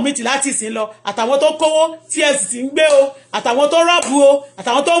bá commit láti ìsìn lọ, àtàwọn tó kówó tí ẹ sì ń gbé o, àtàwọn tó rọ́bù o,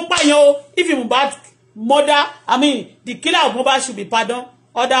 àtàwọn tó ń pààyàn o. If you Mohbad murder, the killer of Mohbad should be pardoned.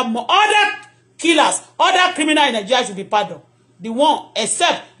 Other killers, other criminals in Nigeria should be pardoned. The one,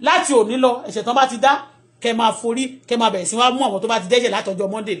 except láti òní lọ, ẹ̀ṣẹ̀ tán bá ti dá, kẹ́ máa forí, kẹ́ máa bẹ̀rẹ̀ sí wá mú àwọn tó bá ti dẹ́ṣẹ̀ látọjọ́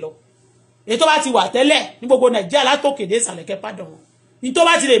Monday lọ. èyí tó bá ti wà tẹ́lẹ̀ ní gbogbo Nàìjíríà látòkèdè ìsàlẹ̀ kẹ́ pardon wọn ní tó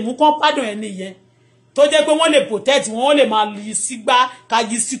bá ti lè mú kán pardon ẹni yẹn tó jẹ́ pé wọ́n lè protect wọ́n lè máa yí sí gbá ká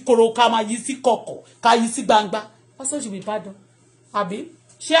yí sí koro ká máa yí sí kọ̀kọ̀ ká yí sí gbangba also should be pardon àbí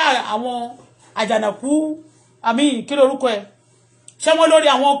ṣé àwọn àjànàkú àmì kí lorúkọ ẹ̀ ṣé wọ́n lórí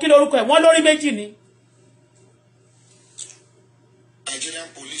àwọn kí lorúkọ ẹ̀ wọ́n lórí méjì ni. Nigerian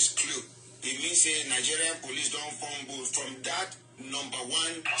police clue it means say Nigerian police don fumble from that number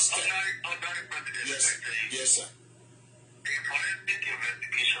one step. Yes, yes, sir. The forensic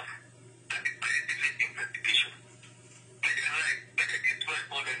investigation and the scientific investigation. I dey like make I destroy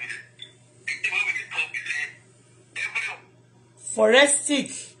all evidence. The thing wey we dey talk be say everyone. Forensic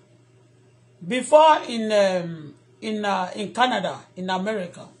before in Canada, in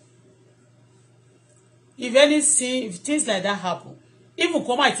America, if things like that happen, even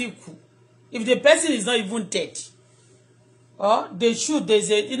come I think if the person is not even dead, or they shoot. They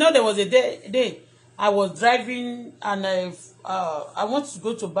say, there was a day I was driving and I wanted to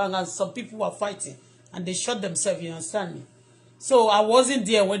go to bank and some people were fighting and they shot themselves. You understand me? So I wasn't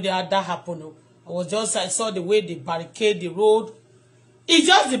there when that happened. I saw the way they barricade the road. It's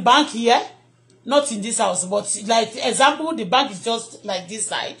just the bank here, not in this house, but like example, the bank is just like this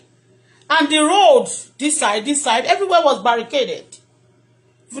side. And the road, this side, everywhere was barricaded.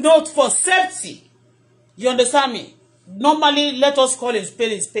 For safety. You understand me? Normally, let us call a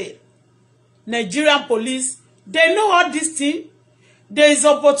spade a spade. Nigerian police, they know all this thing. There is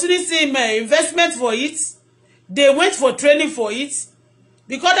opportunity, investment for it. They went for training for it.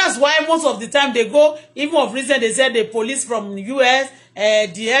 Because that's why most of the time they go, even of recent, they said the police from the US,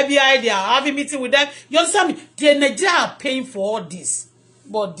 the FBI, they are having meeting with them. You understand me? The Nigeria are paying for all this.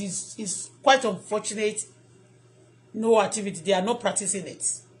 But this is quite unfortunate. No activity. They are not practicing it.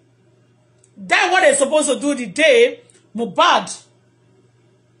 That's what they're supposed to do the day Mohbad.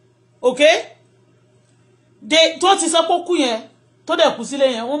 Okay? They tó ti sọ pé kú yẹn, tó dẹ̀ kú sílé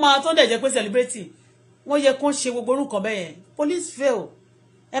yẹn, wọ́n máa tó dẹ̀ jẹ́ pé celebrity. Wọ́n yẹ kó ṣe gbogbo nǹkan bẹ́ẹ̀ yẹn. Police fail.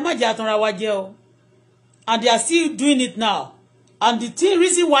 Ẹ má jẹ́ àtànra wa jẹ́ o. And they are still doing it now. And the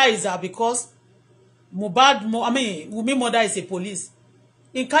reason why is that because Wunmi mother is a police.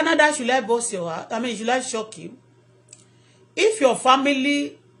 In Canada, should I bust your heart? Should I shock you? If your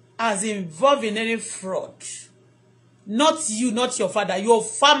family has involved in any fraud, not you, not your father, your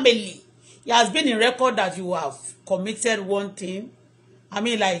family, it has been in record that you have committed one thing.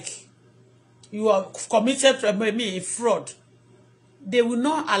 Like you have committed a fraud. They will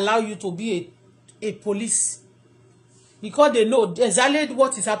not allow you to be a police because they know exactly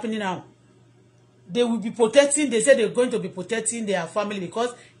what is happening now. They will be protecting, they say they're going to be protecting their family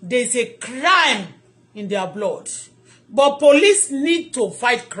because there's a crime in their blood. But police need to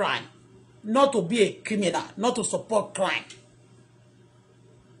fight crime, not to be a criminal, not to support crime.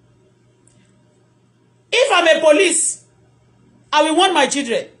 If I'm a police, I will want my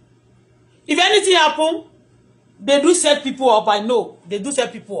children. If anything happen, they do set people up, I know. They do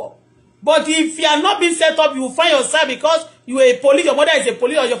set people up. But if you are not being set up, you will find yourself because you are a police, your mother is a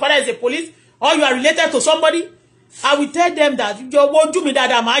police, or your father is a police, or you are related to somebody. I will tell them that you won't do me that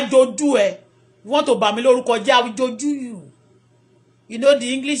I do it. You want to ban me lórúkọ jẹ́, I will do you. You know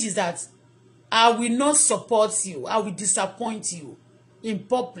the English is that I will not support you. I will disappoint you in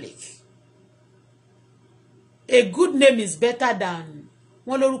public. A good name is better than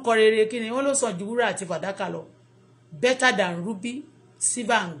wọ́n lórúkọ rere kíni wọ́n ló sọ ju wúrà àti fàdákà lọ. Better than ruby,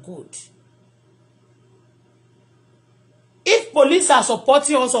 silver and gold. If police are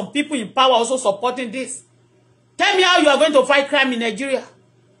supporting or some people in power also supporting this, tell me how you are going to fight crime in Nigeria.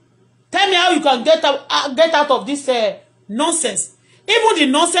 Tell me how you can get out of this nonsense. Even the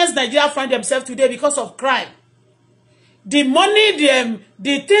nonsense Nigeria find themselves today because of crime. The money,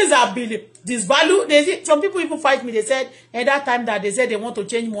 the things are being disvalued. Some people even fight me. They said at that time that they said they want to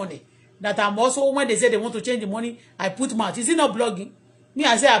change money. That I'm also, when they say they want to change the money, I put mouth. Is it not blogging? Me,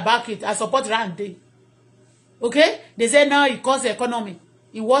 I say I back it. I support Rand Day. Okay? They say now it costs the economy.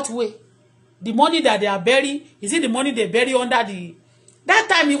 In what way? The money that they are burying, is it the money they bury under the... That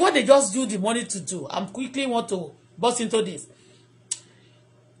time, what they just use the money to do. I'm quickly want to bust into this.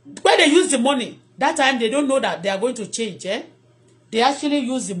 When they use the money, that time they don't know that they are going to change. They actually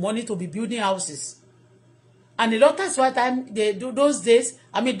use the money to be building houses. And a lot of time they do those days.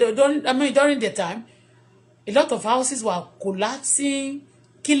 During the time, a lot of houses were collapsing,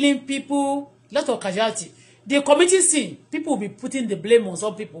 killing people, a lot of casualty. They committing sin. People will be putting the blame on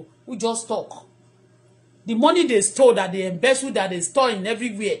some people who just talk. The money they stole, that they embezzle, that they store in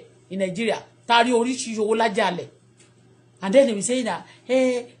everywhere in Nigeria, tari orishi owó lájàlẹ̀. And then they will say that,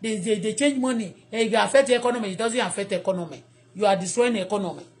 hey, they change money. Hey, you affect the economy. It doesn't affect the economy. You are destroying the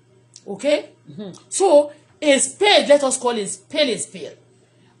economy. Okay? So, a spade, let us call it a spade.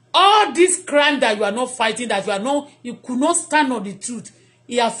 All this crime that you are not fighting, that you could not stand on the truth,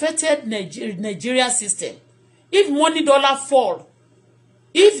 it affected Nigeria system. If money dollar fall,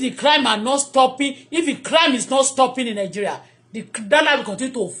 if the crime are not stopping, if the crime is not stopping in Nigeria, the dollar will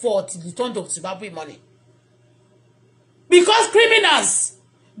continue to fall till the turn to Zimbabwe money. Because criminals,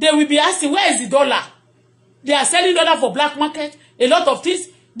 they will be asking, where is the dollar? They are selling dollar for black market, a lot of things.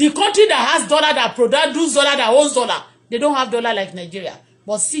 The country that has dollar, that produce dollar, that owns dollar, they don't have dollar like Nigeria.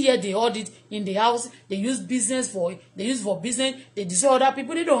 But see here, they hold it in the house. They use business for, they use for business. They destroy other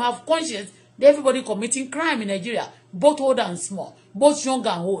people. They don't have conscience. Everybody committing crime in Nigeria, both old and small, both young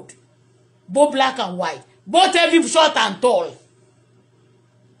and old, both black and white, both heavy, short and tall.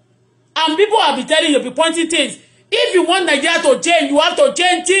 And people will be telling you, be pointing things. If you want Nigeria to change, you have to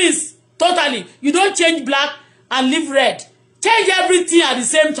change things totally. You don't change black and leave red. Change everything at the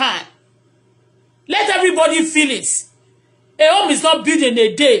same time. Let everybody feel it. A home is not built in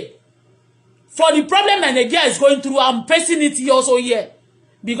a day. For the problem that Nigeria is going through, I'm facing it also here.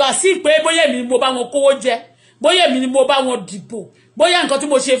 Because see, boya mi ni mo bá wọn kówó jẹ, boya mi ni mo bá wọn dìbò, boya nǹkan tí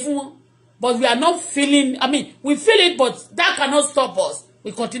mo ṣe fún wọn. But we are not feeling, I mean, we feel it, but that cannot stop us.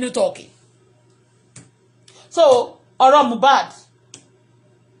 We continue talking. So, ọ̀rọ̀ Mohbad.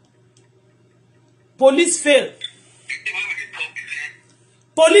 Police fail.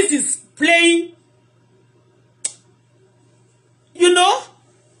 Police is playing. You know,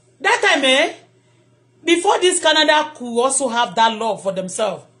 that time, before this, Canada could also have that law for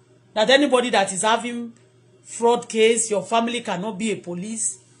themselves. That anybody that is having fraud case, your family cannot be a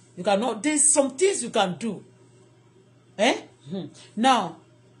police. You cannot, there's some things you can do. Now,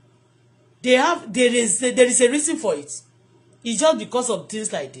 there is a reason for it. It's just because of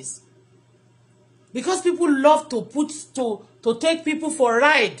things like this. Because people love to take people for a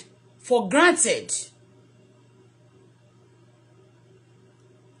ride, for granted.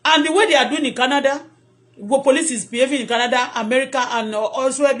 And the way they are doing in Canada, what police is behaving in Canada, America, and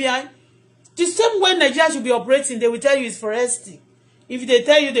also FBI, the same way Nigeria should be operating, they will tell you it's for ST. If they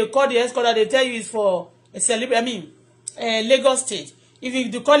tell you they call the escort, they tell you it's for a celebrity, Lagos State.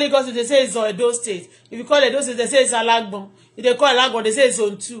 If you call Lagos State, they say it's Edo State. If you call Edo State, they say it's Alagbon. If they call Alagbon, they say it's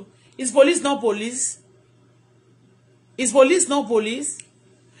Zone 2. Is police not police? Is police not police?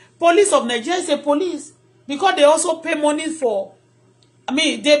 Police of Nigeria is a police. Because they also pay money for, I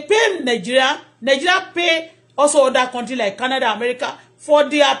mean, they pay Nigeria. Nigeria pay also other countries like Canada, America, for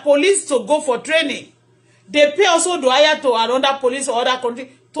their police to go for training. They pay also to hire to another police or other country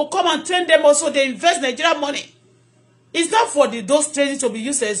to come and train them also. They invest Nigeria money. It's not for those training to be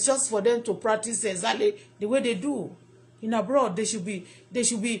used. It's just for them to practice exactly the way they do. In abroad, they should be,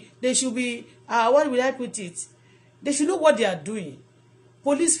 what will I put it? They should know what they are doing.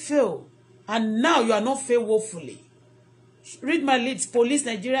 Police fail. And now you are not fail woefully. Read my lips. Police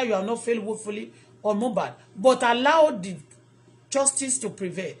Nigeria, you are not fail woefully or Mohbad. But allow the justice to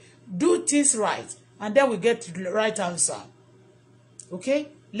prevail. Do things right. And then we get the right answer. Okay?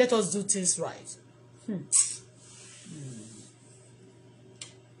 Let us do things right.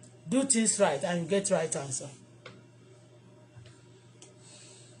 Do things right and you get right answer.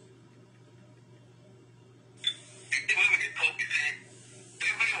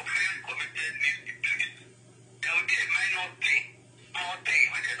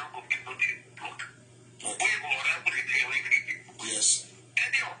 Yes.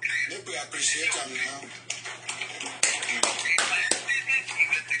 Maybe we appreciate them now.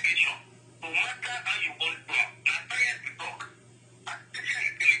 No matter how you want to talk,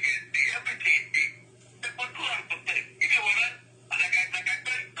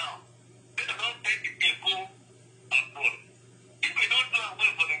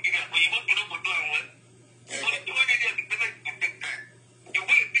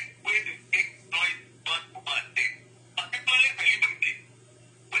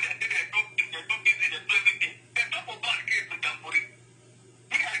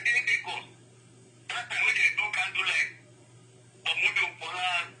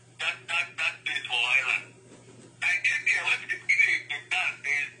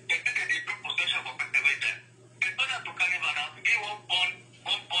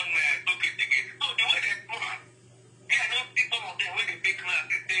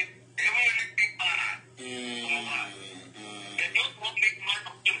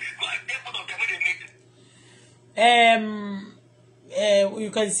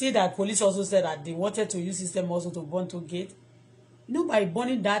 You can see that police also said that they wanted to use system also to burn to gate. You know, by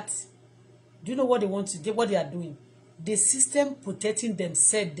burning that, do you know what they want to do? What they are doing? The system protecting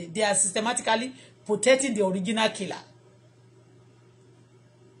themselves. They are systematically protecting the original killer.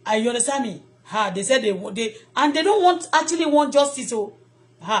 You understand me? They said and they don't actually want justice. So,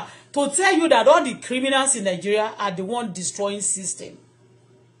 to tell you that all the criminals in Nigeria are the one destroying system.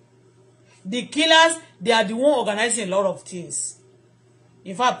 The killers, they are the one organizing a lot of things.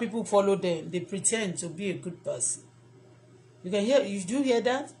 In fact, people follow them. They pretend to be a good person. You do hear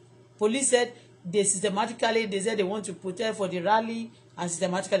that? Police said they said they want to protest for the rally and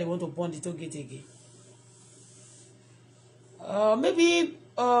systematically want to burn the toll gate again.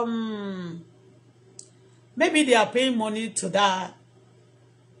 Maybe they are paying money to the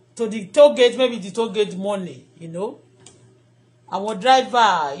toll gate, maybe the toll gate money, Our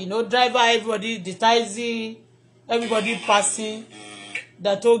driver, everybody, the taxi, everybody passing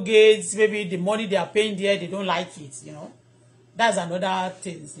the toll gates, maybe the money they are paying there, they don't like it, That's another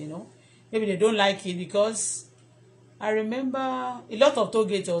thing, Maybe they don't like it because I remember a lot of toll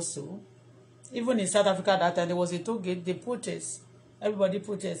gates also. Even in South Africa that time, there was a toll gate, they protest. Everybody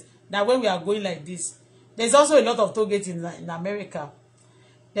protest. Now when we are going like this, there's also a lot of toll gates in America.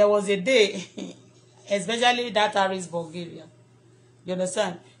 There was a day, especially that area, Bulgaria. You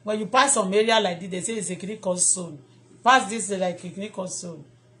understand? When you pass some area like this, they say it's a critical zone. Pass this like a critical zone.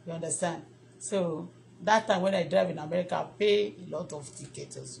 You understand? So that time when I drive in America, I pay a lot of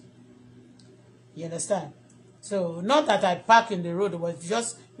tickets also. You understand? So not that I park in the road, but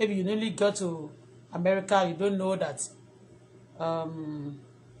just maybe you newly go to America, you don't know that.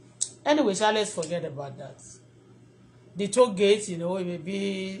 Anyway, let's forget about that. The toll gates, it may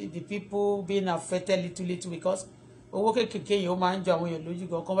be the people being affected little because owó kékeré yìí ó máa ń jọ àwọn èèyàn lójú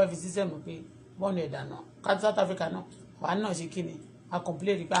gan kọ́ bá fi system pé bọ́ọ̀nù ẹ̀dá náà ká South Africa náà wàá náà ṣe kí ni a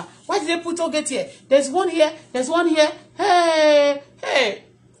complain nípa why did they put toll gate here? There's one here, hey.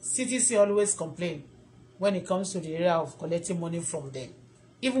 CTC always complain when it comes to the area of collecting money from them,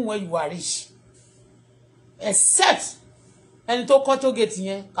 even when you are rich, except ẹni tó kọ́ toll gate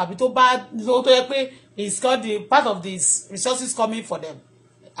yẹn àbí tó yẹ pé it's called the part of these resources coming for them.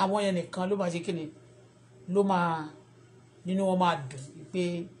 Àwọn yẹn nìkan ló máa ṣe kí ni ló máa nínú wọn máa dùn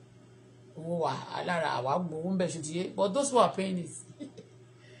pé owó wà lára àwa gbowó ń bẹ̀ ṣùtìyẹ, but those who are paying it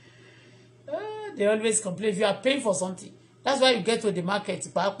they always complain. If you are paying for something, that's why you get to the market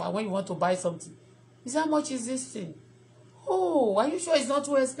when you want to buy something. Is how much is this thing? Oh, are you sure it's not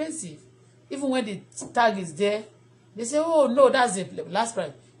too expensive? Even when the tag is there, they say, oh no, that's the last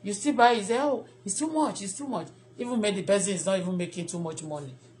price. You still buy it, you say, oh, it's too much. Even when the person is not even making too much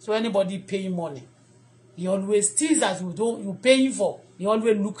money. So anybody paying money, he always things that you paying for, he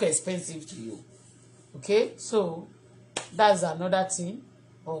always look expensive to you. Okay, so that's another thing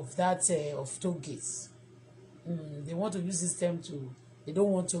of that of toll gates. They want to use system they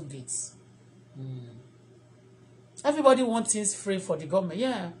don't want toll gates. Everybody wants things free for the government.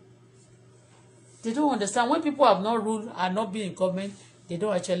 Yeah, they don't understand when people have not ruled, are not being in government. They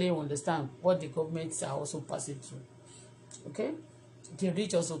don't actually understand what the governments are also passing through. Okay, the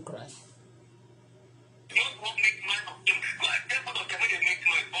rich also cry.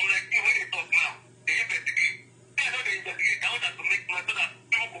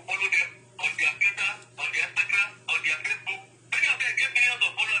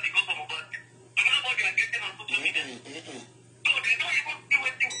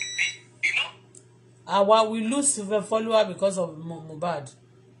 We lose the follower because of Mohbad.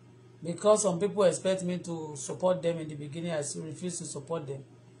 Because some people expect me to support them in the beginning, I still refuse to support them.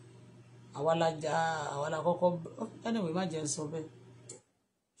 Anyway, imagine so.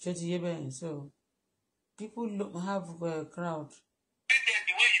 So people have a crowd.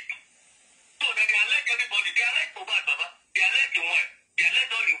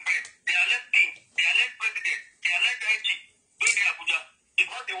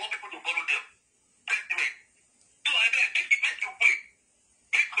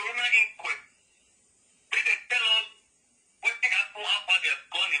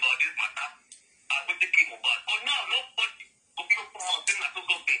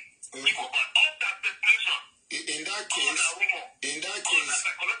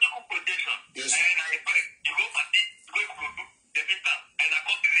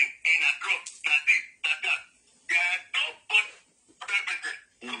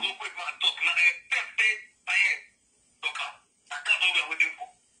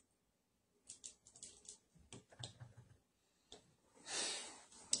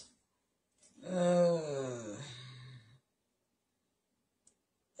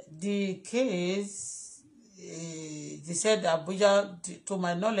 The case, they said Abuja, to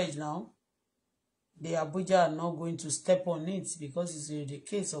my knowledge now, the Abuja are not going to step on it because it's the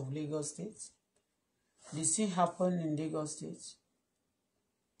case of Lagos State. The same happened in Lagos State.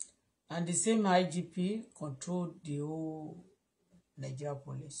 And the same IGP controlled the whole Nigeria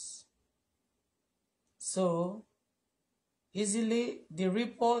police. So easily the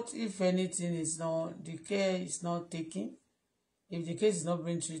report, if anything is not, the care is not taken, if the case is not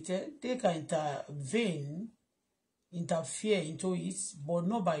being treated, they can interfere into it, but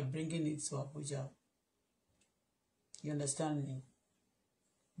not by bringing it to Abuja. You understand me?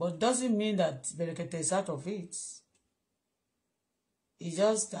 But doesn't mean that Berekete is out of it. It's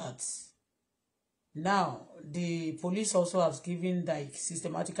just that now the police also have given like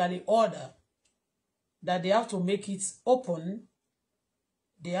systematically order that they have to make it open.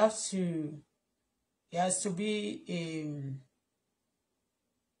 There has to be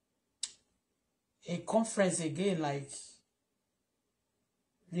a conference again, like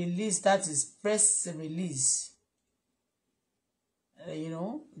release, that is press release.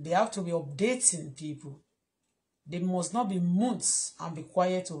 They have to be updating people. They must not be mutes and be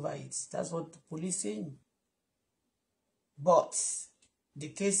quiet over it. That's what the police saying. But the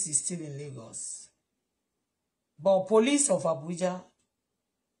case is still in Lagos. But police of Abuja,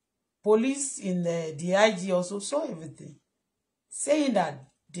 police in the IG also saw everything, saying that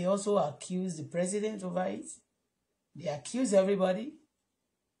they also accuse the president over it. They accuse everybody.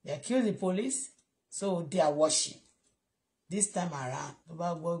 They accuse the police. So they are watching. This time around,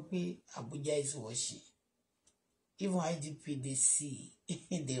 Abuja is watching. Even IGP, they see,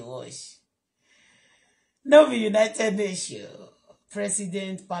 they watch. No, the United Nations,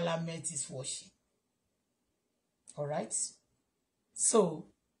 President, Parliament is watching. All right? So,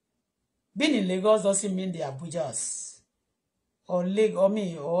 being in Lagos doesn't mean the Abujas or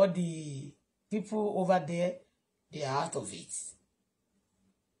the people over there, they are out of it.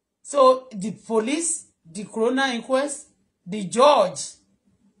 So, the police, the coroner inquest, the judge,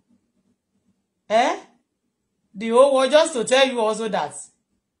 the whole world, just to tell you also that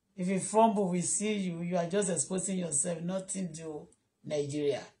if you fumble, we see you are just exposing yourself, nothing to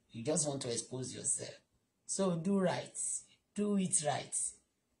Nigeria. You just want to expose yourself. So do right. Do it right.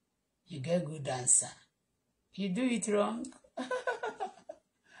 You get good answer. You do it wrong,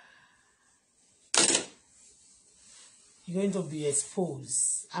 you're going to be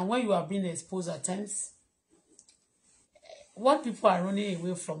exposed. And when you are being exposed at times, what people are running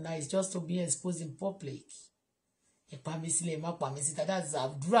away from now is just to be exposed in public. That's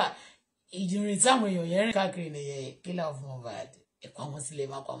Abdura. During time when you're hearing a killer of Mohbad,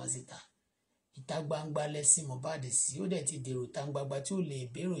 ìta gbangba lẹ́sìn Mohbad sí ó dẹ̀ ti dèrò ìta gbangba tí ó lè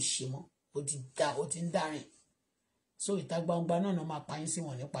bèrò ṣe mọ́ ó ti ń dárìn. So ìta gbangba náà máa pààyàn sí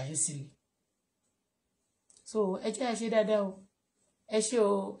wọn ní pààyàn sílẹ̀. So ẹ jẹ́ ẹ ṣe dáadáa o, ẹ ṣe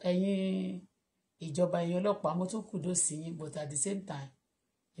o ẹ̀yin ìjọba, ẹ̀yin ọlọ́pàá, mo tún kùdó sí yín, but at the same time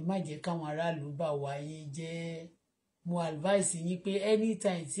ẹ má jẹ́ káwọn aráàlú bá wa yín jẹ́. Mo advice yín pé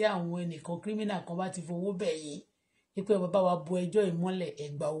anytime tí àwọn ẹnìkan criminal kan bá ti fowó bẹ̀ yín wípé bàbá wa bo ẹjọ́ ìmọ́lẹ̀, ẹ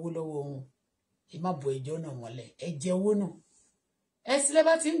gba owó lọ́wọ́ wọn. Ẹ má bo ẹjọ́ náà mọ́lẹ̀, ẹ jẹ owó náà. Ẹ sílẹ̀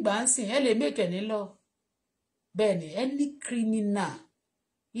bá ti ń gbà ń sìn, ẹ lè make ní lọ. Bẹ́ẹ̀ ni, any criminal,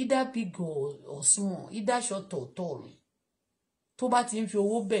 either big or small, either short or tall, tó bá ti ń fi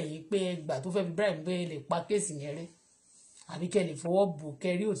owó bẹ̀ yín pé ẹ gbà tó fẹ́ fi bribe pé ẹ lè pa kéèsì yẹn rẹ́, àbí kẹ́ lè fọwọ́ bò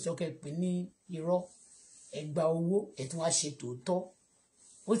kẹ́rí òtítọ́ kẹ́ pè ní irọ́, ẹ gba owó, ẹ tún wá ṣe tòótọ́.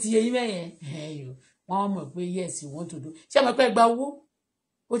 Ó ti yé yín bẹ́yẹn, wọ́n mọ̀ pé yes you want to do. Ṣé ẹ mọ̀ pé ẹ gba owó?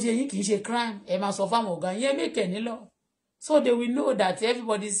 Ó ti yé yín, kì í ṣe crime. Ẹ máa sọ fáwọn ọ̀gá yẹn make ní lọ. So they will know that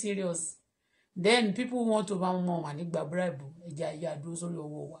everybody is serious. Then people want to máa mọ̀ wà nígbà bribe, ẹja ìyá dúró sórí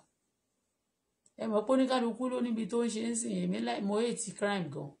owó wa. Ẹ mọ̀ pé oníkálukú ló níbi tó ń ṣe ń sìn. Èmi like mo hate crime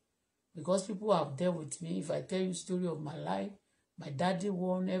gan, because people have dealt with me. If I tell you story of my life, my daddy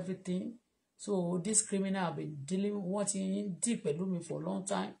won everything. So this criminal have been wanting deal pẹ̀lú me for a long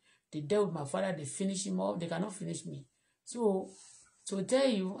time. They dealt with my father, they finish him off, they cannot finish me. So to tell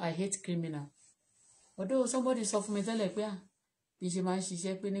you, I hate criminal. Although somebody sọ fún mi tẹ́lẹ̀ pé bí ṣe máa ń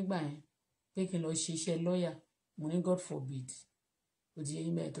ṣiṣẹ́ pé nígbà yẹn pé kí n lọ ṣiṣẹ́ lawyer, mo ní God forbid. Ó ti yé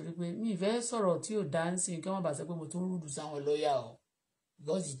yín bẹ́ẹ̀ torí pé mi ìfẹ́ sọ̀rọ̀ tí ò dá ń sìn kí wọ́n bá sọ pé mo tún rúdù sáwọn lawyer o,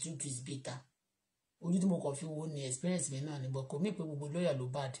 because the truth is bitter. Ojú tí mo kàn fi wo ni experience mi náà ni, but kò mí pé gbogbo lawyer ló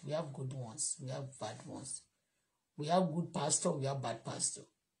bad. We have good ones, we have bad ones. We have good pastor, we have bad pastor.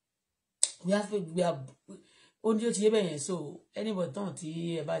 We have ó ní ó ti yé bẹ́ẹ̀ yẹn. So anybody tán tí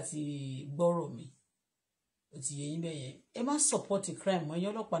ẹ bá ti gbọ́rọ̀ mi, ó ti yé yín bẹ́ẹ̀ yẹn, ẹ má support crime mọ́, ẹ̀yin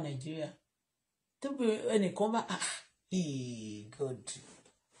ọlọ́pàá Nàìjíríà. Tó bí ẹnìkan bá God.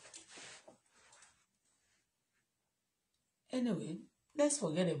 Anyway, let's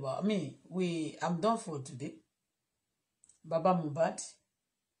forget about I'm done for today. Baba Mohbad,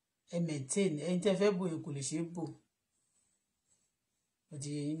 ẹ maintain, ẹ ń tẹ́ fẹ́ bò kò lè ṣe é bò. Ó ti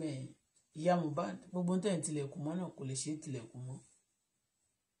yé yín bẹ́ẹ̀ yẹn. Ìyá Mohbad, gbogbo tẹ́ ń tilẹ̀kùn mọ́ náà kò lè ṣe é tilẹ̀kùn mọ́.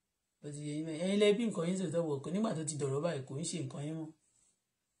 ó ti yẹ yín mẹ́ ẹ̀yin lẹ́bí nǹkan yín sòtọ́ wọ̀ kó nígbà tó ti dọ̀rọ̀ báyìí kò ń ṣe nǹkan yín mọ́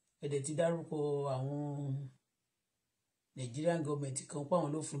ẹ̀dẹ̀ ti dárúkọ àwọn Nigerian government kan pé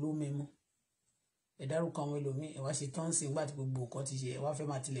àwọn ló fún lómi mọ́ ẹ dárúkọ àwọn ẹlòmíì ẹ wá ṣe tán sí nígbà tí gbogbo nǹkan ti ṣe ẹ wá fẹ́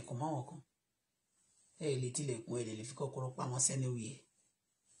máa tilẹ̀kùn máwọn kan ẹ lè tilẹ̀kùn ẹ lè fi kọ́kọ́rọ́ pamọ́ sẹ́ni wíyẹ.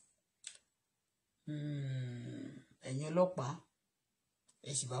 Ẹ̀yin ọlọ́pàá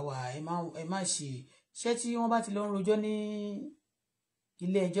ẹ sì bá wa ẹ má ṣe tí wọ́n bá ti lọ ń rojọ́ ní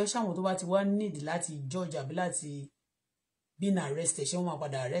ilé ẹjọ́ ṣáwọn tó bá ti wá need láti judge àbí láti being arrested ṣé wọ́n máa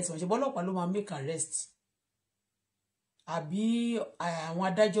padà arrest wọn ṣe bọ́lọ́pàá ló máa make arrest àbí àwọn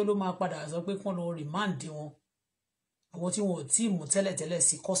adájọ́ ló máa padà sọ pé kán lọ remand wọn àwọn tí wọn ò tí ì mú tẹ́lẹ̀tẹ́lẹ̀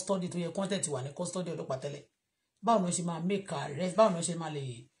sí custody tó yẹ kán tẹ̀ ti wà ní custody ọlọ́pàá tẹ́lẹ̀ báwo ni wọ́n ṣe máa make arrest báwo ni wọ́n ṣe máa lè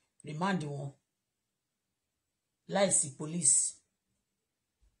remand wọn láìsí police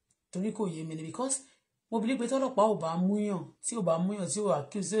torí kò yé mi ni because mo believe pé tọ́lọ́pàá ò bá múyàn tí ò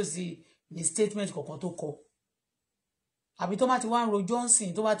accuse tí ò sí ní statement kankan tó kọ àbí tó bá ti wá ń rojọ́ ń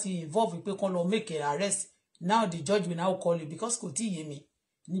sìn tó bá ti involve pé kán lọ make an arrest now the judge will now call you because kò tí ì yé mi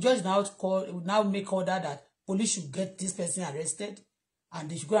the judge now make order that police should get this person arrested and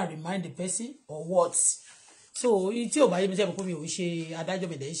they should go and remind the person or what so tí ò bá yé mi sẹ́yìn pé mi ò ṣe adájọ́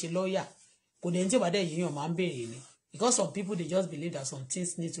mi dẹ̀ ń ṣe lọ́ọ̀yà kò dẹ̀ ní tí ò bá dẹ̀ yéèyàn máa ń béèrè ni because some people they just believe that some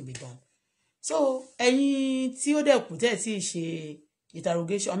things need to be done so ẹ̀yin tí ó dẹ̀ kù tẹ́ ẹ̀ tí ì ṣe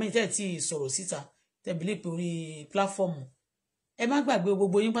interrogation tẹ́ ẹ̀ tí ì sọ̀rọ̀ síta tẹ́ believe pé orí platform ẹ má gbàgbé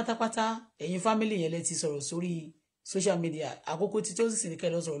gbogbo yín pátápátá ẹ̀yin family yẹn lẹ ti sọ̀rọ̀ sórí social media àkókò tí tó sì ní kẹ́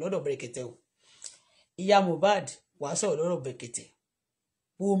lọ sọ̀rọ̀ lọ́dọ̀ Brekete o ìyá Mohbad wàá sọ̀rọ̀ lọ́dọ̀ Brekete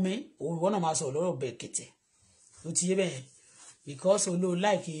Wùmí òun wọ́n náà máa sọ̀rọ̀ lọ́dọ̀ Brekete ló ti yé bẹ́ẹ̀ because olóò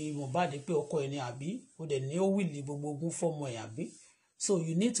láìkí Mohbad pé ọkọ ẹ̀ ní àbí ó dẹ̀ ní ó wìlì gbogbo ogún fọ́mọ ẹ̀ àbí so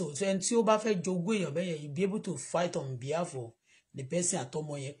you need to ẹni tí ó bá fẹ́ jogún èèyàn bẹ́ẹ̀ yẹn you be able to fight on behalf of the person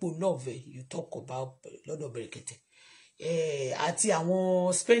àtọmọ yẹn pé love you talk about lọ́dọ̀ Brekete àti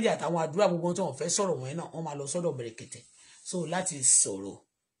àwọn spender àtàwọn àdúrà gbogbo tí wọ́n fẹ́ sọ̀rọ̀ wọn náà wọ́n máa lọ sọ́dọ̀ Brekete so láti sọ̀rọ̀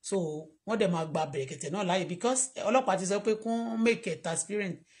so wọ́n dẹ̀ máa gba Brekete náà láàyè because ọlọ́pàá ti sọ pé kún make it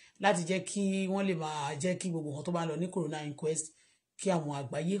transparent láti jẹ́ kí wọ́n lè máa jẹ́ kí gbogbo wọn tó bá lọ ní corona inquest kí àwọn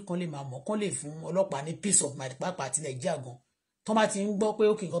àgbáyé kan lè máa mọ̀ kán lè fún ọlọ́pàá ní peace of mind pàápàá àti Nàìjíríà gan tó bá ti ń gbọ́ pé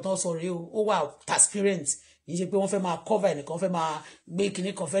òkè nǹkan tó ń sọ rèé ó wà transparent kì í ṣe pé wọ́n fẹ́ máa cover ẹnìkan fẹ́ máa gbé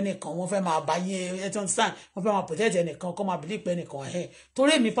kinní kan fẹ́ nìkan wọ́n fẹ́ máa báyé understand wọ́n fẹ́ máa protect ẹnìkan kọ́ máa believe pé ẹnìkan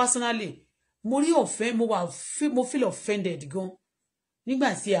torí èmi personally mo rí ọ̀fẹ́ mo feel offended gan nígbà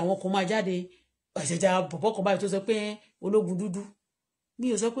tí àwọn kan máa jáde àṣẹjà bọ̀bọ̀ kan báyìí tó sọ pé ológun dúdú mi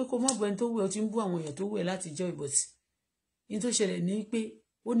ò sọ pé kó má bọ ẹni tó wẹ̀ ó ti ń bú àwọn èèyàn tó wẹ̀ láti jọ ìbọ̀tì ní tó ṣẹlẹ̀ ní pé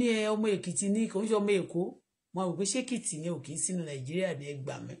ó ní ọmọ Èkìtì ní kò ń ṣe ọmọ Èkó mo rò pé ṣé Èkìtì yẹn ò kì í sínú Nàìjíríà ní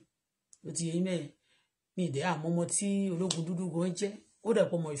ẹgbàá mẹ́ ó ti yẹ mẹ́rin mi ìdẹ́ àmọ́ ọmọ tí ológun dúdú gan jẹ́ ó dẹ̀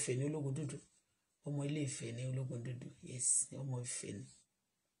pọ̀ ọmọ Ifẹ̀ ní ológun dúdú ọmọ Ilé Ifẹ̀ ní ológun dúdú yes ọmọ Ifẹ̀ ní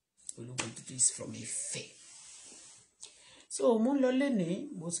ológun dúdú is from Ifẹ̀ so mo ń lọ lénìí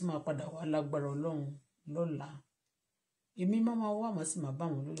mo sì máa padà wá lágbára Ọlọ́run lọ́la èmi máa wá àmọ́ sì máa bá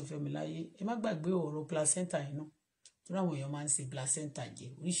àwọn olólùfẹ́ mi láyé ẹ má gbàgbé ọ̀rọ̀ placenta yìí náà torí àwọn èèyàn máa ń ṣe placenta jẹ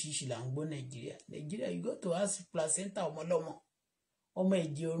oríṣiríṣi là ń gbọ́ Nàìjíríà you got to ask placenta ọmọlọ́mọ ọmọ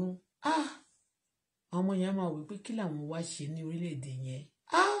ẹ̀jẹ̀ ọ̀run àwọn ọmọ yẹn máa wí pé kí làwọn wá ṣe ní orílẹ̀-èdè yẹn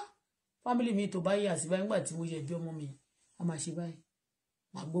fámìlì mi tó bá yà sí báyìí nígbà tí mo yẹ bí ọmọ mi a máa ṣe báyìí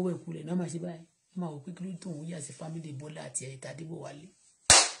máa gbówó ìkulẹ̀ náà máa ṣe báyìí a máa wò pé kí ló tó òun yà sí fámìlì Bọ́lá àti ẹ̀yìn tàdébò wálé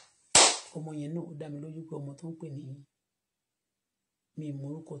ọmọ yẹn náà ó dá mi lójú pé ọmọ tó ń pè ní mi mọ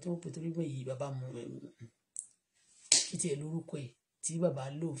orúkọ tó ń pè torí bẹ́ẹ̀ yìí bàbá mu kí tiẹ̀ lórúkọ ẹ̀ tí bàbá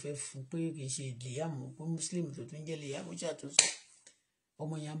lò fẹ́ fún pé kì í ṣe lèyàmù pé muslim tó tún jẹ́ lèyàmù ṣàtúnṣe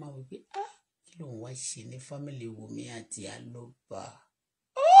ọmọ yẹn á máa wò pé kí lòun wá ṣe ní fámìlì Wùmí àti Alọ́ba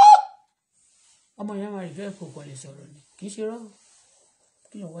ọmọ yẹn á máa rí fẹ́ kó kọ́ lè sọ̀rọ̀ ni kì í ṣe rọ́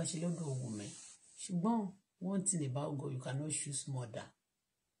kí lòun wá ṣe lọ́dọ̀ Wùmí ṣùgbọ́n one thing about God you cannot choose mother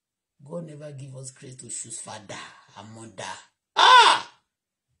God never give us grace to choose father and mother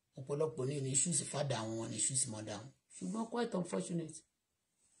ọ̀pọ̀lọpọ̀ ní ní choose father àwọn ní choose mother wọn ṣùgbọ́n quite unfortunate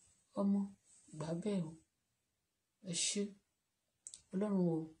ọmọ gbà bẹ́ẹ̀ o ẹ ṣe Ọlọ́run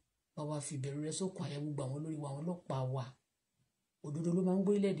o bàbá fi ìbẹ̀rù rẹ sókun àyà gbogbo àwọn olórí wa àwọn ọlọ́pàá wa òdodo ló máa ń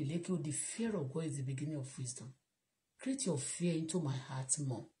gbé ilẹ̀ ìdílé kí o the fear of God is the beginning of wisdom create your fear into my heart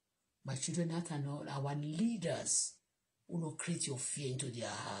more my children heart and all our leaders who no create your fear into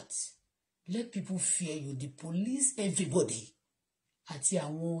their hearts let people fear you the police everybody àti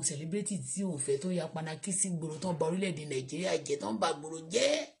àwọn celebrity tí ò fẹ́ tó ya panakí sí gbòòrò tó ń ba orílẹ̀-èdè Nàìjíríà jẹ́ tó ń ba gbòòrò jẹ́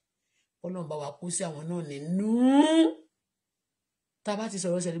Ọlọ́run bá wa kó sí àwọn náà nínú tá a bá ti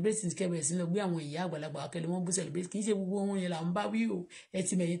sọ̀rọ̀ celebrate ní kẹ́bẹ̀rẹ̀ sí lọ gbé àwọn ìyá àgbàlagbà akẹ́lẹ́ wọn bú celebrate kì í ṣe gbogbo wọn yẹn là ń bá wí o ẹ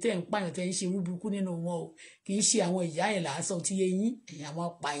ti mẹ̀yìn tẹ́ ń pààyàn tẹ́ ń ṣe rúburúkú nínú wọn o kì í ṣe àwọn ìyá yẹn là á sọ tí yẹyìn ẹ̀yìn àwọn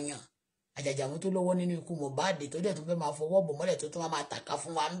apààyàn àjàjà wọn tó lọ́wọ́ nínú ikú Mohbad tó dẹ̀ tó fẹ́ máa fọwọ́ bọ̀ mọ́lẹ̀ tó máa tàka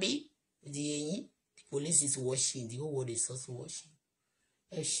fún wa ń bí di yẹyìn the police is watching the whole world is also watching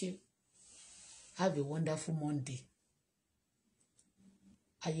ẹ ṣé have a wonderful Monday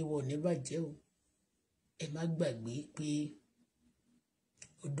ayé wa ò ní bàjẹ́ o ẹ má gbàgbé pé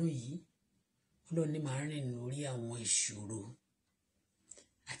ọdún yìí Ọlọ́run ní máa rìn lórí àwọn ìṣòro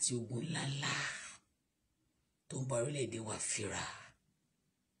àti ogun ńláńlá tó ń bá orílẹ̀-èdè wa fínra.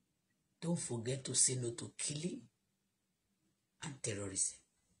 Don't forget to say no to killing and terrorism.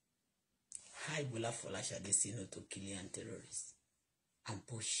 Hi, Bola Folashade, say no to killing and terrorism and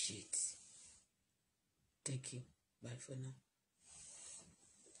bullshit. Thank you. Bye for now.